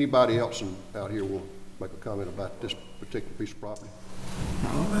completely. Anybody else out here will make a comment about this particular piece of property?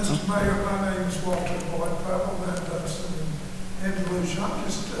 Mr. Mayor, my name is Walter Boyd, Andalusia, Andalusia. I'm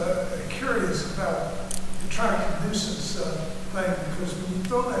just curious about the attractive nuisance thing, because when you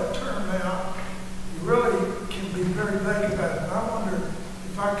throw that term out, you really can be very vague about it. And I wonder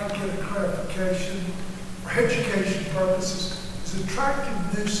if I could get a clarification for education purposes. Is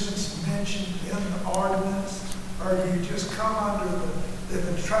attractive nuisance mentioned in the ordinance, or do you just come under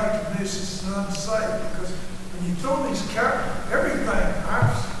the attractive nuisance is unsafe? Because when you throw these everything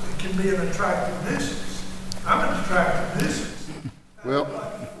it can be an attractive nuisance. I'm an attractive nuisance. Well,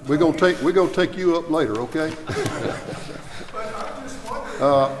 we're gonna take you up later, okay? But I'm just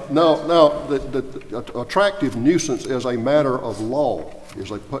wondering. No, the attractive nuisance as a matter of law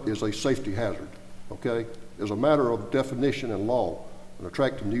is a safety hazard, okay? As a matter of definition and law, an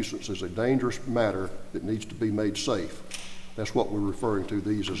attractive nuisance is a dangerous matter that needs to be made safe. That's what we're referring to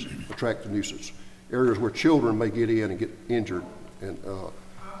these as attractive nuisance. Areas where children may get in and get injured. And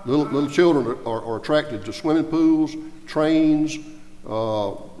little children are attracted to swimming pools, trains,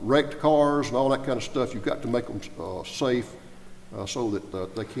 wrecked cars, and all that kind of stuff. You've got to make them safe so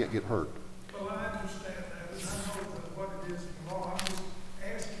that they can't get hurt. Well, I understand that, and I know what it is in the law. I'm just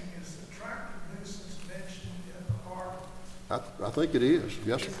asking, is attractive nuisance mentioned in the ordinance? I think it is,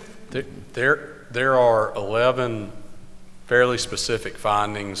 yes, sir. There are 11 fairly specific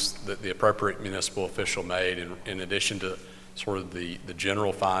findings that the appropriate municipal official made in addition to sort of the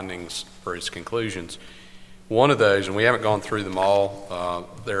general findings for his conclusions. One of those, and we haven't gone through them all,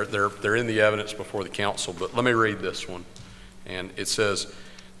 they're in the evidence before the council, but let me read this one. And it says,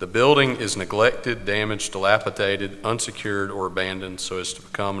 the building is neglected, damaged, dilapidated, unsecured, or abandoned so as to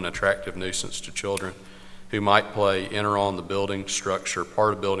become an attractive nuisance to children who might play in or on the building, structure,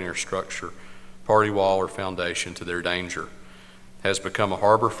 part of building or structure, party wall or foundation to their danger, has become a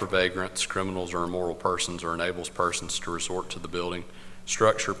harbor for vagrants, criminals, or immoral persons, or enables persons to resort to the building,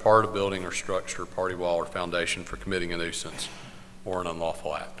 structure, part of building or structure, party wall or foundation for committing a nuisance or an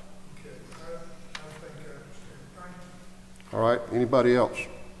unlawful act. Okay, I think I understand. Thank you. All right, anybody else?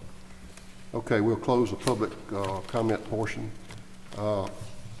 Okay, we'll close the public comment portion. Do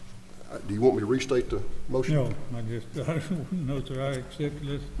you want me to restate the motion? No, no, sir, I accept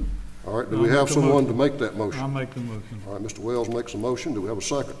this. All right, do we have someone to make that motion? I'll make the motion. All right, Mr. Wells makes a motion. Do we have a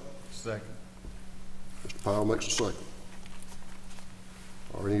second? Second. Mr. Powell makes a second.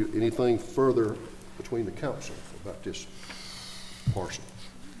 Or anything further between the council about this parcel?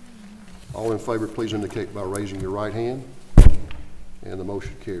 All in favor, please indicate by raising your right hand. And the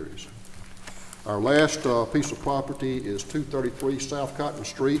motion carries. Our last piece of property is 233 South Cotton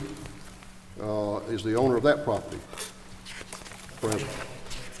Street. Is the owner of that property present?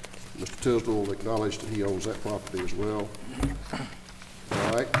 Mr. Tisdale acknowledged that he owns that property as well.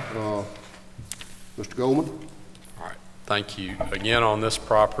 All right, Mr. Goldman? All right, thank you. Again, on this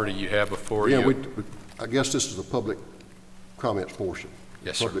property you have before you. Yeah, I guess this is the public comments portion.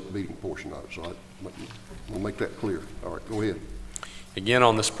 Yes, sir. Public meeting portion of it, so we'll make that clear. All right, go ahead. Again,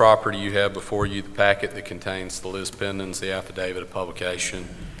 on this property you have before you the packet that contains the Liz Pendens, the affidavit of publication,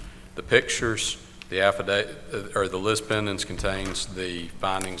 the pictures. The affidavit, or the Liz Pendens, contains the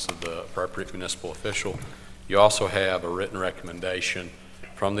findings of the appropriate municipal official. You also have a written recommendation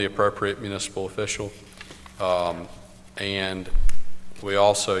from the appropriate municipal official. And we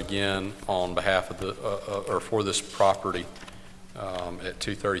also, again, on behalf of the, or for this property at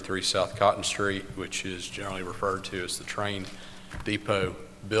 233 South Cotton Street, which is generally referred to as the train depot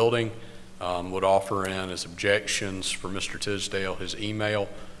building, would offer in as objections for Mr. Tisdale his email,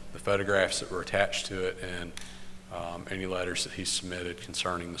 the photographs that were attached to it, and any letters that he submitted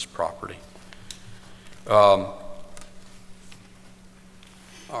concerning this property. All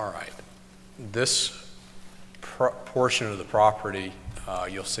right. This portion of the property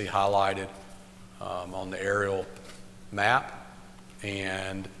you'll see highlighted on the aerial map,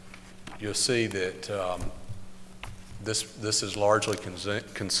 and you'll see that this is largely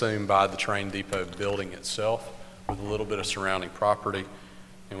consumed by the train depot building itself with a little bit of surrounding property.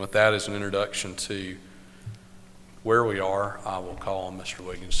 And with that as an introduction to where we are, I will call on Mr.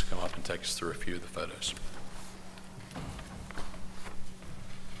 Wiggins to come up and take us through a few of the photos.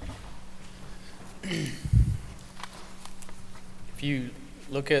 If you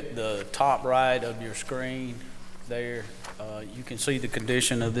look at the top right of your screen there, you can see the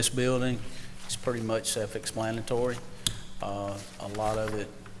condition of this building. It's pretty much self-explanatory. A lot of it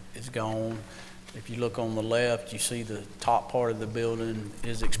is gone. If you look on the left, you see the top part of the building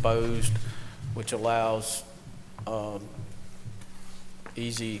is exposed, which allows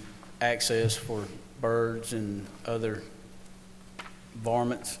easy access for birds and other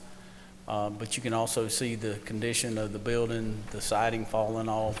varmints. But you can also see the condition of the building, the siding falling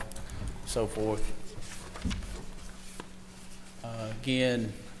off, so forth.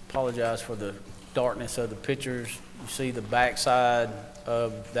 again, apologize for the darkness of the pictures. You see the backside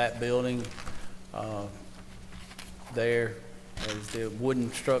of that building there as the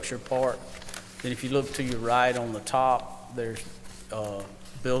wooden structure part. Then if you look to your right on the top, there's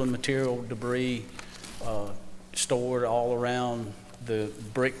building material debris stored all around the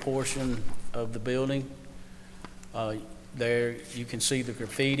brick portion of the building. There you can see the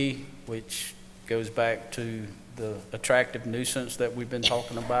graffiti, which goes back to the attractive nuisance that we've been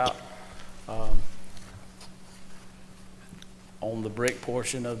talking about on the brick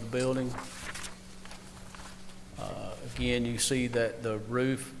portion of the building. Again, you see that the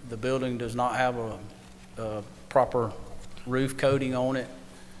roof, the building does not have a proper roof coating on it.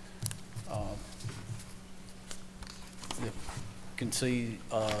 You can see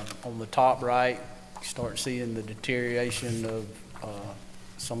on the top right, you start seeing the deterioration of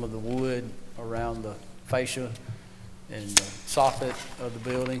some of the wood around the fascia and the soffit of the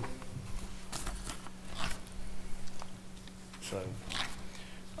building. So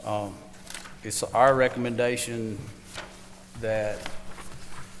it's our recommendation that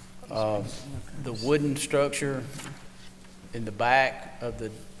the wooden structure in the back of the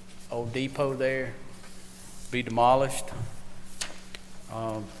old depot there be demolished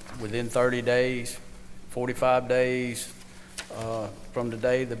within 30 days, 45 days from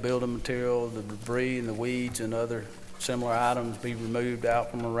today. The building material, the debris and the weeds and other similar items be removed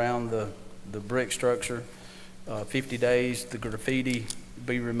out from around the brick structure. 50 days, the graffiti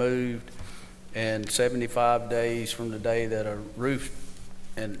be removed, and 75 days from the day that a roof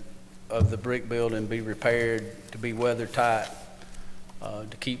of the brick building be repaired to be weather tight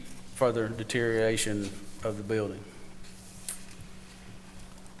to keep further deterioration of the building.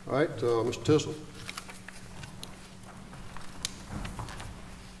 All right, Mr. Tisdale.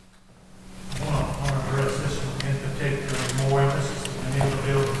 I want to address this one in particular, more emphasis on any of the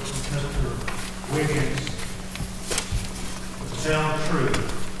buildings. Mr. Wiggins was telling the truth.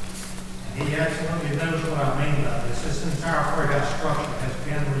 And he absolutely knows what I mean by this. This entire freight-house structure has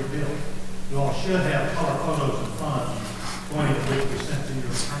been rebuilt. You all should have color photos in front of you, 20 of which we sent to your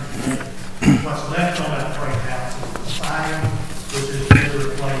attorney. What's left on that freight house is the siding, which is being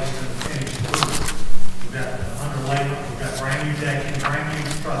replaced and the finished roof. We've got the underlayment, we've got brand new decking, brand new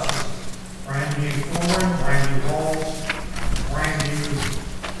trusses, brand new flooring, brand new walls, brand new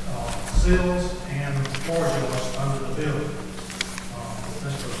sills and floor joists under the building.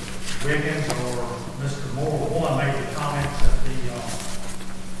 Mr. Wiggins or Mr. Moore, one made the comment that the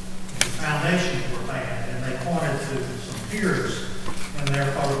foundations were bad, and they pointed to some piers in their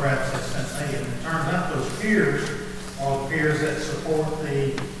photographs that sent me, and it turns out those piers are the piers that support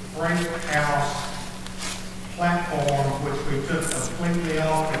the freight house platform, which we took completely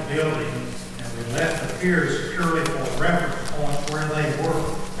off the building, and we left the piers purely for reference points where they were.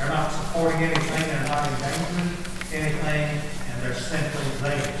 They're not supporting anything, they're not endangering anything, and they're simply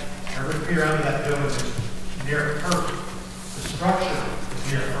there. Every pier under that building is near perfect. The structure is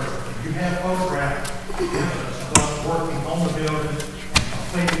near perfect. If you have photograph evidence of us working on the building and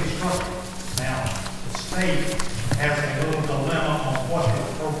completing the structure, now the state has a little dilemma on what the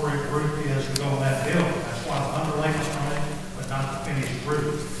appropriate roof is to go on that building. That's why the underlayment on it, but not the finished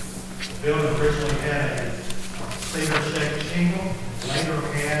roof. The building originally had a cedar-shaped shingle, later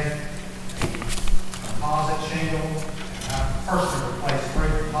had a composite shingle. I personally replaced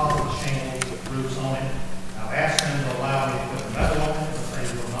 3 composite shingles with roofs on it. I've asked them to allow me to put metal on it, but they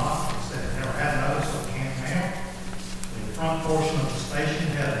will not. They said they never had another, so it can't now. The front portion of the station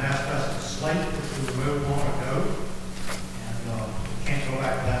had an asbestos slate, which we removed long ago. And we can't go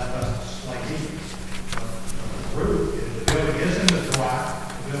back to asbestos slate either. The roof, if the building is in the dry,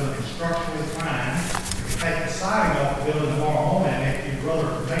 the building is structurally fine. If you take the siding off the building tomorrow morning, if you'd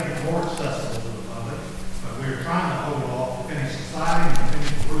rather make it more accessible to the public, but we're trying to hold off to finish the siding and finish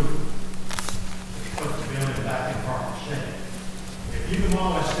the roof, which puts the building back in proper shape. If you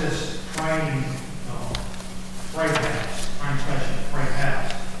demolish this train freight house, train station freight house,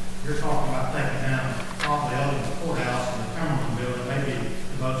 you're talking about taking down probably other than the courthouse and the Cumberland building, maybe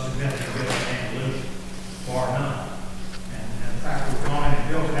the most significant building in Andalusia, bar none. And in fact, we've gone in and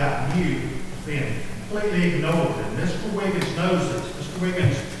built it out new, it's being completely ignored. And Mr. Wiggins knows this. Mr.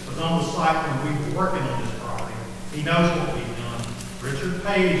 Wiggins was on the site when we were working on this property. He knows what we've done. Richard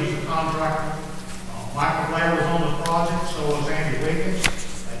Page is a contractor. Michael Blair was on the project, so was Andy Wiggins.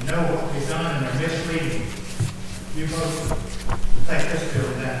 They know what we've done and they're misleading. You folks take this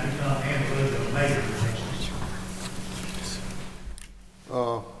building down, you come and lose a major relationship.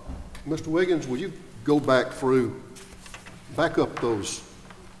 Mr. Wiggins, will you go back up those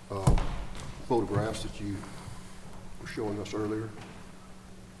photographs that you were showing us earlier?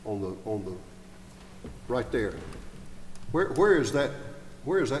 on the, right there. Where is that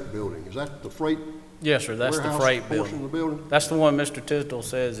building? Is that the freight Yes, sir, that's the warehouse freight portion of the building. building? That's the one Mr. Tisdale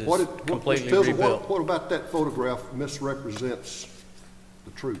says is completely Mr. Tisdale, rebuilt. what about that photograph misrepresents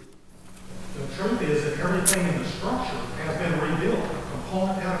the truth? The truth is that everything in the structure has been rebuilt, a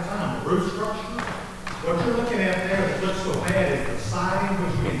component at a time. The roof structure, what you're looking at there that looks so bad is the siding,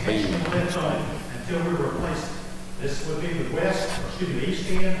 which we intentionally left on it until we replaced it. This would be the the east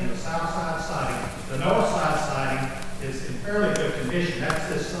end and the south side siding. The north side siding is in fairly good condition. That's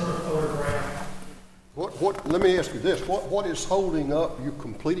this other photograph. Let me ask you this, what is holding up you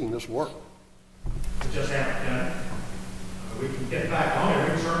completing this work? We just haven't done it. We can get back on it, we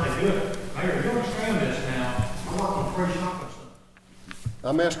can certainly do it. Mayor, you understand this now, I work on 3 shopping centers.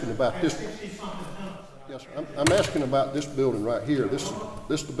 I'm asking about this. 60-something tenants. Yes, sir. I'm asking about this building right here. This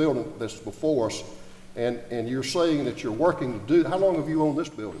is the building that's before us, and you're saying that you're working to do. How long have you owned this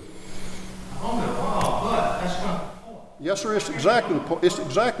building? I've owned it a while, but that's not the point. Yes, sir. It's exactly the point. It's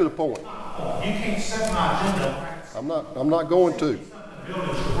exactly the point. You can't set my agenda. I'm not going to.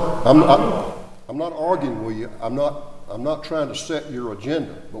 Buildings to work. I'm not arguing with you. I'm not trying to set your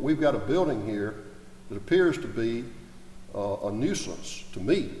agenda. But we've got a building here that appears to be a nuisance to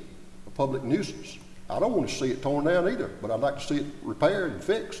me, a public nuisance. I don't want to see it torn down either, but I'd like to see it repaired and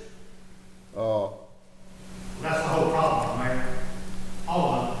fixed. That's the whole problem, Mayor.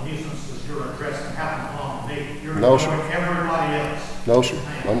 All of the nuisances you're addressing happen upon me. You're No, ignoring sir. everybody else. No, sir.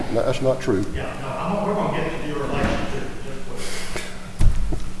 That's not true. Yeah, no, we're going to get to your relation too. Just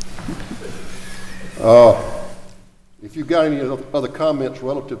wait. If you've got any other comments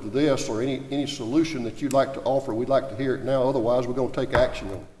relative to this or any solution that you'd like to offer, we'd like to hear it now. Otherwise, we're going to take action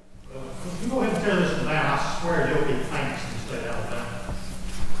on it. If you go ahead and tear this one down, I swear you'll be famous in the state of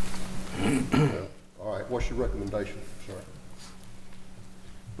Alabama. All right. What's your recommendation, sir?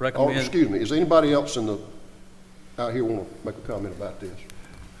 Recommend. Excuse me. Is anybody else out here want to make a comment about this?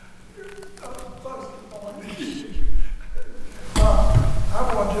 I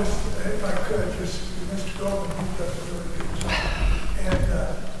want just, if I could, Mr. Goldman, he does a really good job. And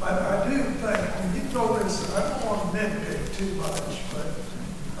I do think when you throw this, I don't want to nitpick too much, but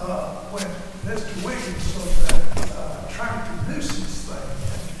when Mr. Wiggins was trying to nuisance thing,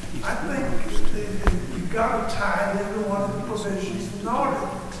 I think you've got to tie it into one of the provisions in the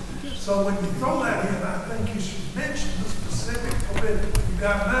ordinance. So when you throw that in, I think you should mention the specific provision. You've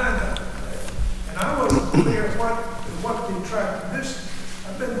got 9 of them there. And I wasn't clear what the attractive nuisance.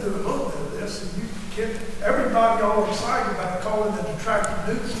 I've been through a little bit of this, and you get everybody all excited about calling it attractive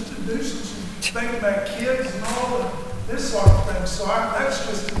nuisance and thinking about kids and all of this sort of thing. So that's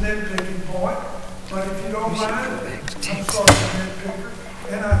just a nitpicking point. But if you don't mind, I'm sort of a nitpicker.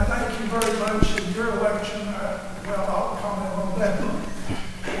 And I thank you very much in your election. Well, I'll comment on that.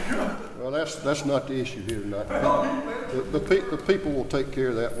 Well, that's not the issue here tonight. The people will take care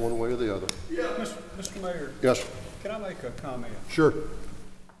of that one way or the other. Yeah, Mr. Mayor. Yes, sir. Can I make a comment? Sure.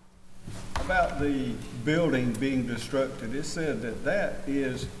 About the building being destructed, it said that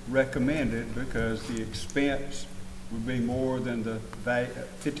is recommended because the expense would be more than the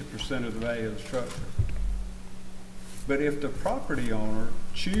 50% of the value of the structure. But if the property owner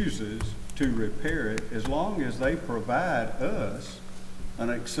chooses to repair it, as long as they provide us an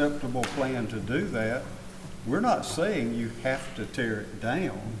acceptable plan to do that, we're not saying you have to tear it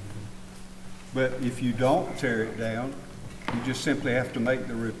down. But if you don't tear it down, you just simply have to make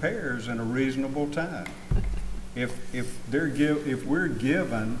the repairs in a reasonable time. If we're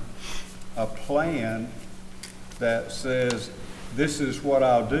given a plan that says this is what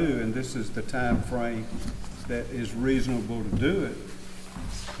I'll do and this is the time frame that is reasonable to do it,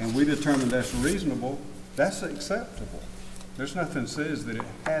 and we determine that's reasonable, that's acceptable. There's nothing that says that it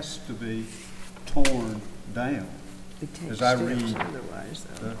has to be torn down, as I read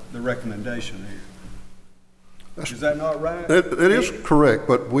the recommendation here. Is that not right? It is correct,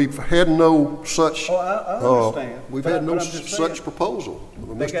 but we've had no such. Oh, I understand. We've But had no I'm just such saying, proposal.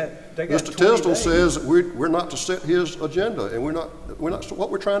 They got Mr. 20 Tisdale days. says we're not to set his agenda, and we're not what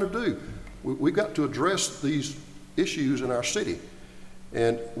we're trying to do. We've got to address these issues in our city,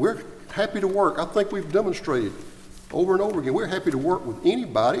 and we're happy to work. I think we've demonstrated over and over again, we're happy to work with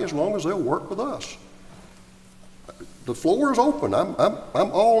anybody as long as they'll work with us. The floor is open. I'm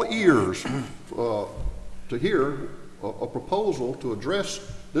all ears to hear a proposal to address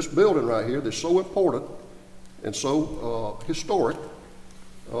this building right here that's so important and so historic.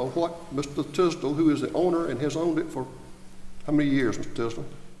 What Mr. Tisdale, who is the owner and has owned it for how many years, Mr. Tisdale?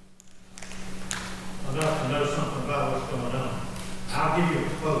 Enough to know something about what's going on. I'll give you a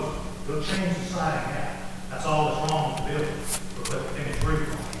proposal. We'll change the siding out. That's all that's wrong with the building. We'll put the finished roof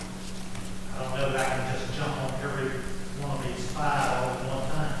on.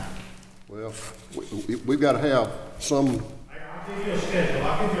 we've got to have some, I'll give you a schedule,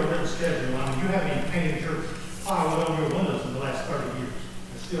 I'll give you a written schedule. I mean, you haven't even painted your plywood on your windows in the last 30 years.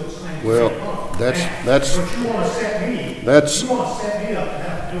 It's still the same. well, color. that's, But you want to set me, that's, you want to set me up to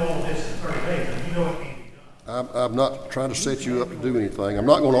have to do all this in 30 days, and you know it can't be done. I'm not trying to set you up to do anything. I'm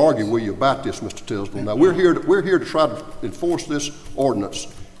not going to argue with you about this, Mr. Tisdale. Now, we're here to try to enforce this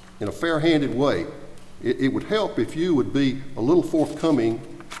ordinance in a fair-handed way. It would help if you would be a little forthcoming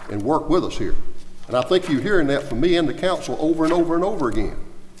and work with us here. And I think you're hearing that from me and the council over and over and over again.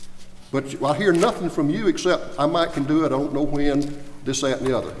 But I hear nothing from you except I might can do it, I don't know when, this, that, and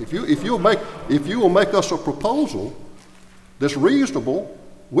the other. If you will make us a proposal that's reasonable,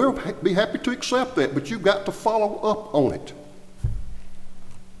 we'll be happy to accept that, but you've got to follow up on it.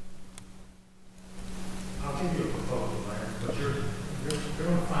 I'll give you a proposal, Mayor, but you're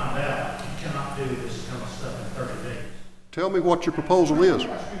going to find out you cannot do this kind of stuff in 30 days. Tell me what your proposal is. Let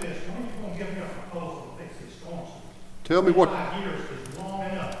me ask you this, when are you going to give me a proposal to fix these storms? Tell me what, 5 years is long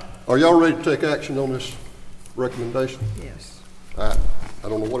enough. are y'all ready to take action on this recommendation? Yes. I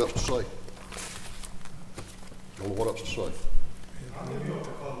don't know what else to say. I don't know what else to say. I'll give you a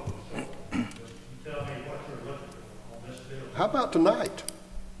proposal, so you tell me what you're looking for on this bill. How about tonight?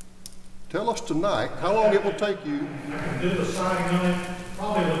 Tell us tonight how long it will take you. I can do the siding on it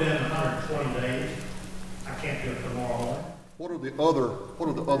probably within 120 days. I can't do it tomorrow morning. What are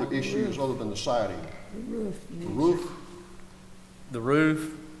the other issues other than the siding? The roof. The roof? The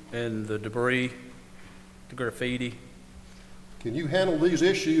roof and the debris, the graffiti. Can you handle these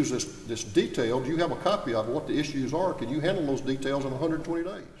issues this detailed? Do you have a copy of what the issues are? Can you handle those details in 120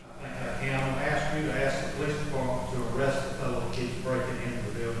 days? I think I can. I'm ask you to ask the police department to arrest the fellow that keeps breaking into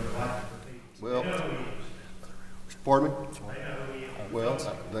the building like the graffiti. Well, They know who he is. pardon me? They know who he is. Well,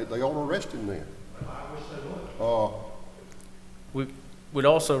 they ought to arrest him then. I wish they would. We'd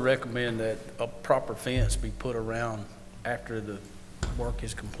also recommend that a proper fence be put around after the work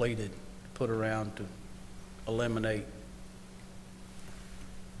is completed, put around to eliminate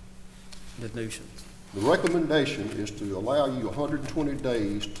the nuisance. The recommendation is to allow you 120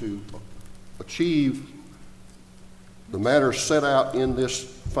 days to achieve the matters set out in this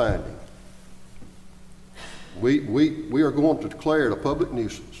finding. We are going to declare it a public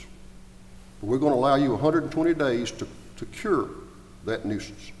nuisance. We're going to allow you 120 days to cure that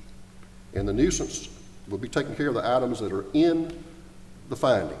nuisance. And the nuisance will be taking care of the items that are in the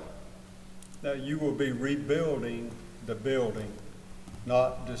finding. Now, you will be rebuilding the building,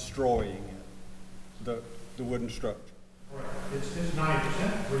 not destroying it, the wooden structure. Right. It's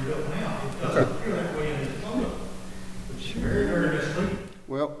 90% rebuilt now. It doesn't appear that way in this photo, which is very, very misleading.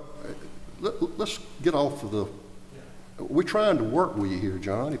 Well, let's get off of the, we're trying to work with you here,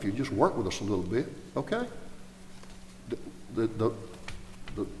 John, if you just work with us a little bit, okay? The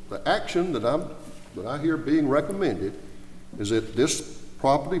action that I hear being recommended is that this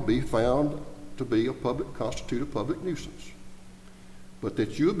property be found to be constitute a public nuisance, but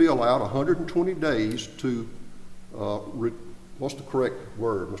that you be allowed 120 days to, what's the correct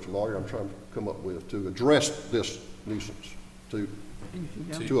word, Mr. Lawyer, I'm trying to come up with, to address this nuisance, to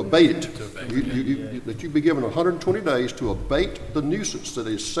abate it. That you be given 120 days to abate the nuisance that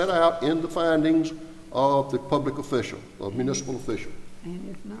is set out in the findings of the public official, of municipal official.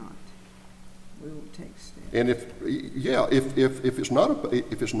 And if not, we will take steps. And if it's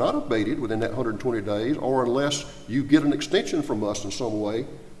not abated within that 120 days, or unless you get an extension from us in some way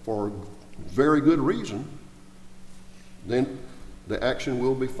for very good reason, then the action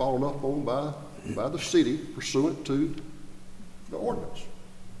will be followed up on by the city pursuant to the ordinance.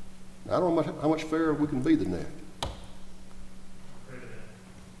 Now, I don't know how much fairer we can be than that.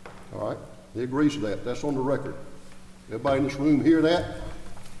 All right, he agrees to that. That's on the record. Everybody in this room hear that?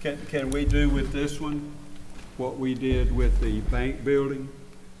 Can we do with this one what we did with the bank building,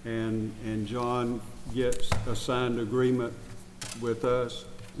 and John gets a signed agreement with us?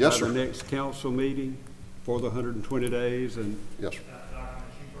 Yes, sir. By the next council meeting for the 120 days, and Yes, sir.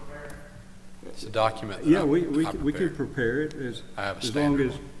 It's a document. yeah, we can prepare it as I have a as long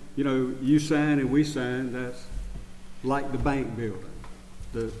standard as, you know, you sign and we sign. That's like the bank building,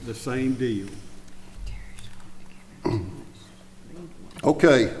 the same deal.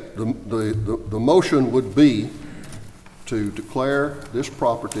 Okay, the motion would be to declare this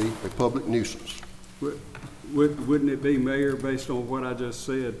property a public nuisance. Wouldn't it be, Mayor, based on what I just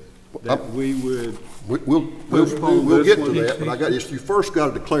said, that we would We'll postpone get this to one? that, but you first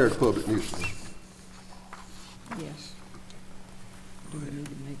got to declare it a public nuisance. Yes. Do we need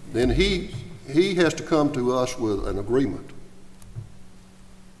to make that? Then he has to come to us with an agreement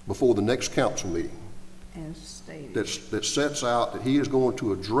before the next council meeting As stated. that sets out that he is going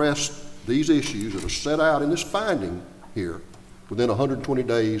to address these issues that are set out in this finding here within 120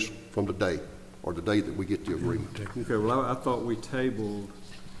 days from today, or the day that we get the agreement. Okay, well, I thought we tabled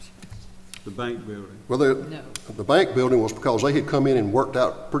the bank building. Well, the bank building was because they had come in and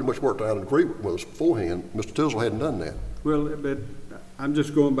pretty much worked out an agreement with us beforehand. Mr. Tisdale hadn't done that. Well, but I'm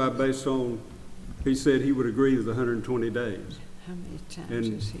just going by based on, he said he would agree with 120 days. How many times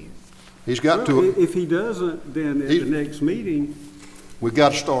And- is he? He's got Well, to, if he doesn't, then at the next meeting, we've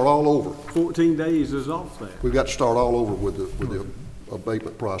got to start all over. 14 days is off that. We've got to start all over with the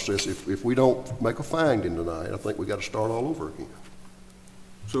abatement process. If we don't make a finding tonight, I think we got to start all over again.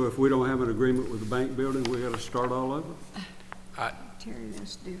 So if we don't have an agreement with the bank building, we got to start all over? Terry,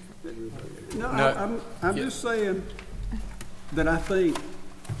 that's different. No, No, I'm yeah. just saying that I think,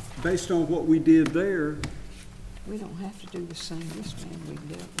 based on what we did there, We don't have to do the same this man we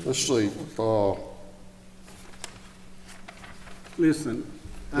dealt with. Let's see, listen,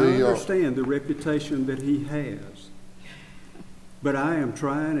 I understand the reputation that he has, but I am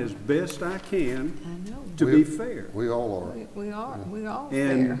trying as best I can I know. to be fair. we all are. We are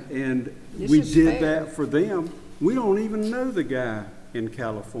fair. And This we is did fair. that for them. We don't even know the guy in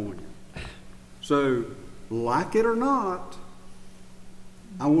California. So, like it or not,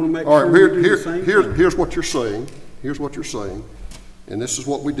 I want to make All sure right, we do the same thing. here's what you're saying. Here's what you're saying. And this is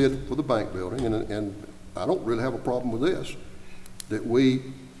what we did for the bank building, and I don't really have a problem with this, that we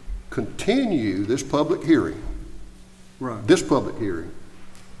continue this public hearing, Right.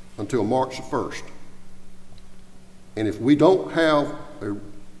 until March the 1st. And if we don't have a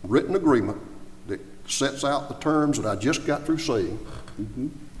written agreement that sets out the terms that I just got through saying,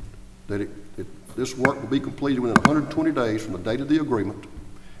 that this work will be completed within 120 days from the date of the agreement,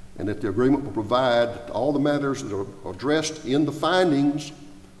 and that the agreement will provide all the matters that are addressed in the findings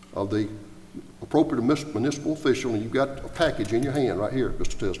of the appropriate municipal official, and you've got a package in your hand right here,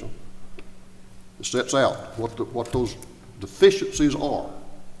 Mr. Tisdale. It sets out what those deficiencies are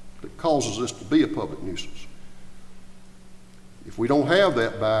that causes this to be a public nuisance. If we don't have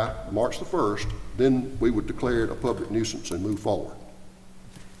that by March the 1st, then we would declare it a public nuisance and move forward.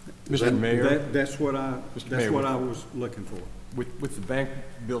 Mr. Mayor, That's what Mayor, I was looking for. with the bank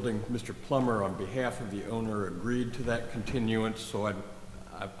building, Mr. Plummer, on behalf of the owner, agreed to that continuance, so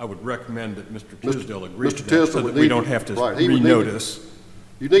I would recommend that Mr. Tisdale agree to Mr. that, Tisdale so would that we need don't to- have to right, he would need to- renotice.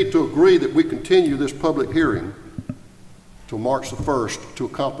 You need to agree that we continue this public hearing till March the 1st to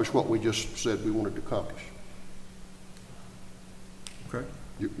accomplish what we just said we wanted to accomplish. Okay.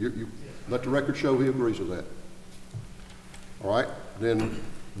 You let the record show he agrees with that. All right, then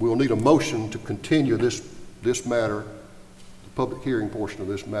we'll need a motion to continue this matter, the public hearing portion of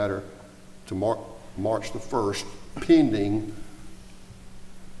this matter, to March the 1st, pending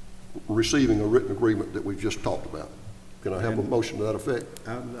receiving a written agreement that we've just talked about. Can I have a motion to that effect?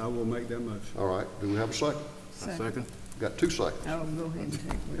 I will make that motion. All right, do we have a second? Second. Got 2 seconds. Oh, go ahead and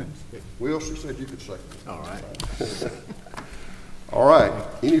take Will's. Wilson said you could second. All right. All right,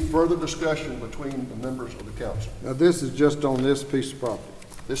 any further discussion between the members of the council? Now, this is just on this piece of property.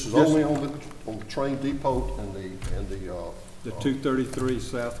 This is only on the train depot and the The 233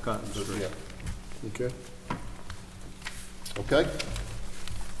 South Cotton Street. yeah. Okay. Okay?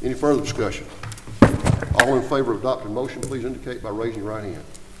 Any further discussion? All in favor of adopting the motion, please indicate by raising your right hand.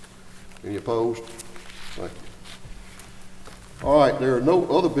 Any opposed? Thank you. All right, there are no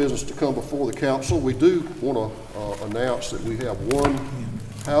other business to come before the council. We do want to announce that we have one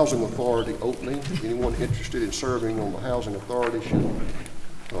housing authority opening. Anyone interested in serving on the housing authority should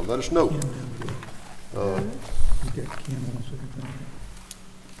let us know. You got Kim on second.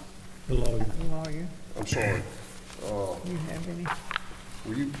 The lawyer. Lawyer, I'm sorry. you have any?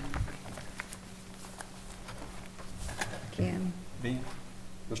 Will you, Ken?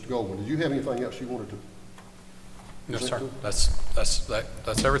 Mr. Goldman, did you have anything else you wanted to? No, sir. present to?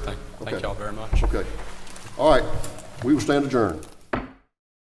 That's everything. Thank Okay. y'all very much. Okay. All right, we will stand adjourned.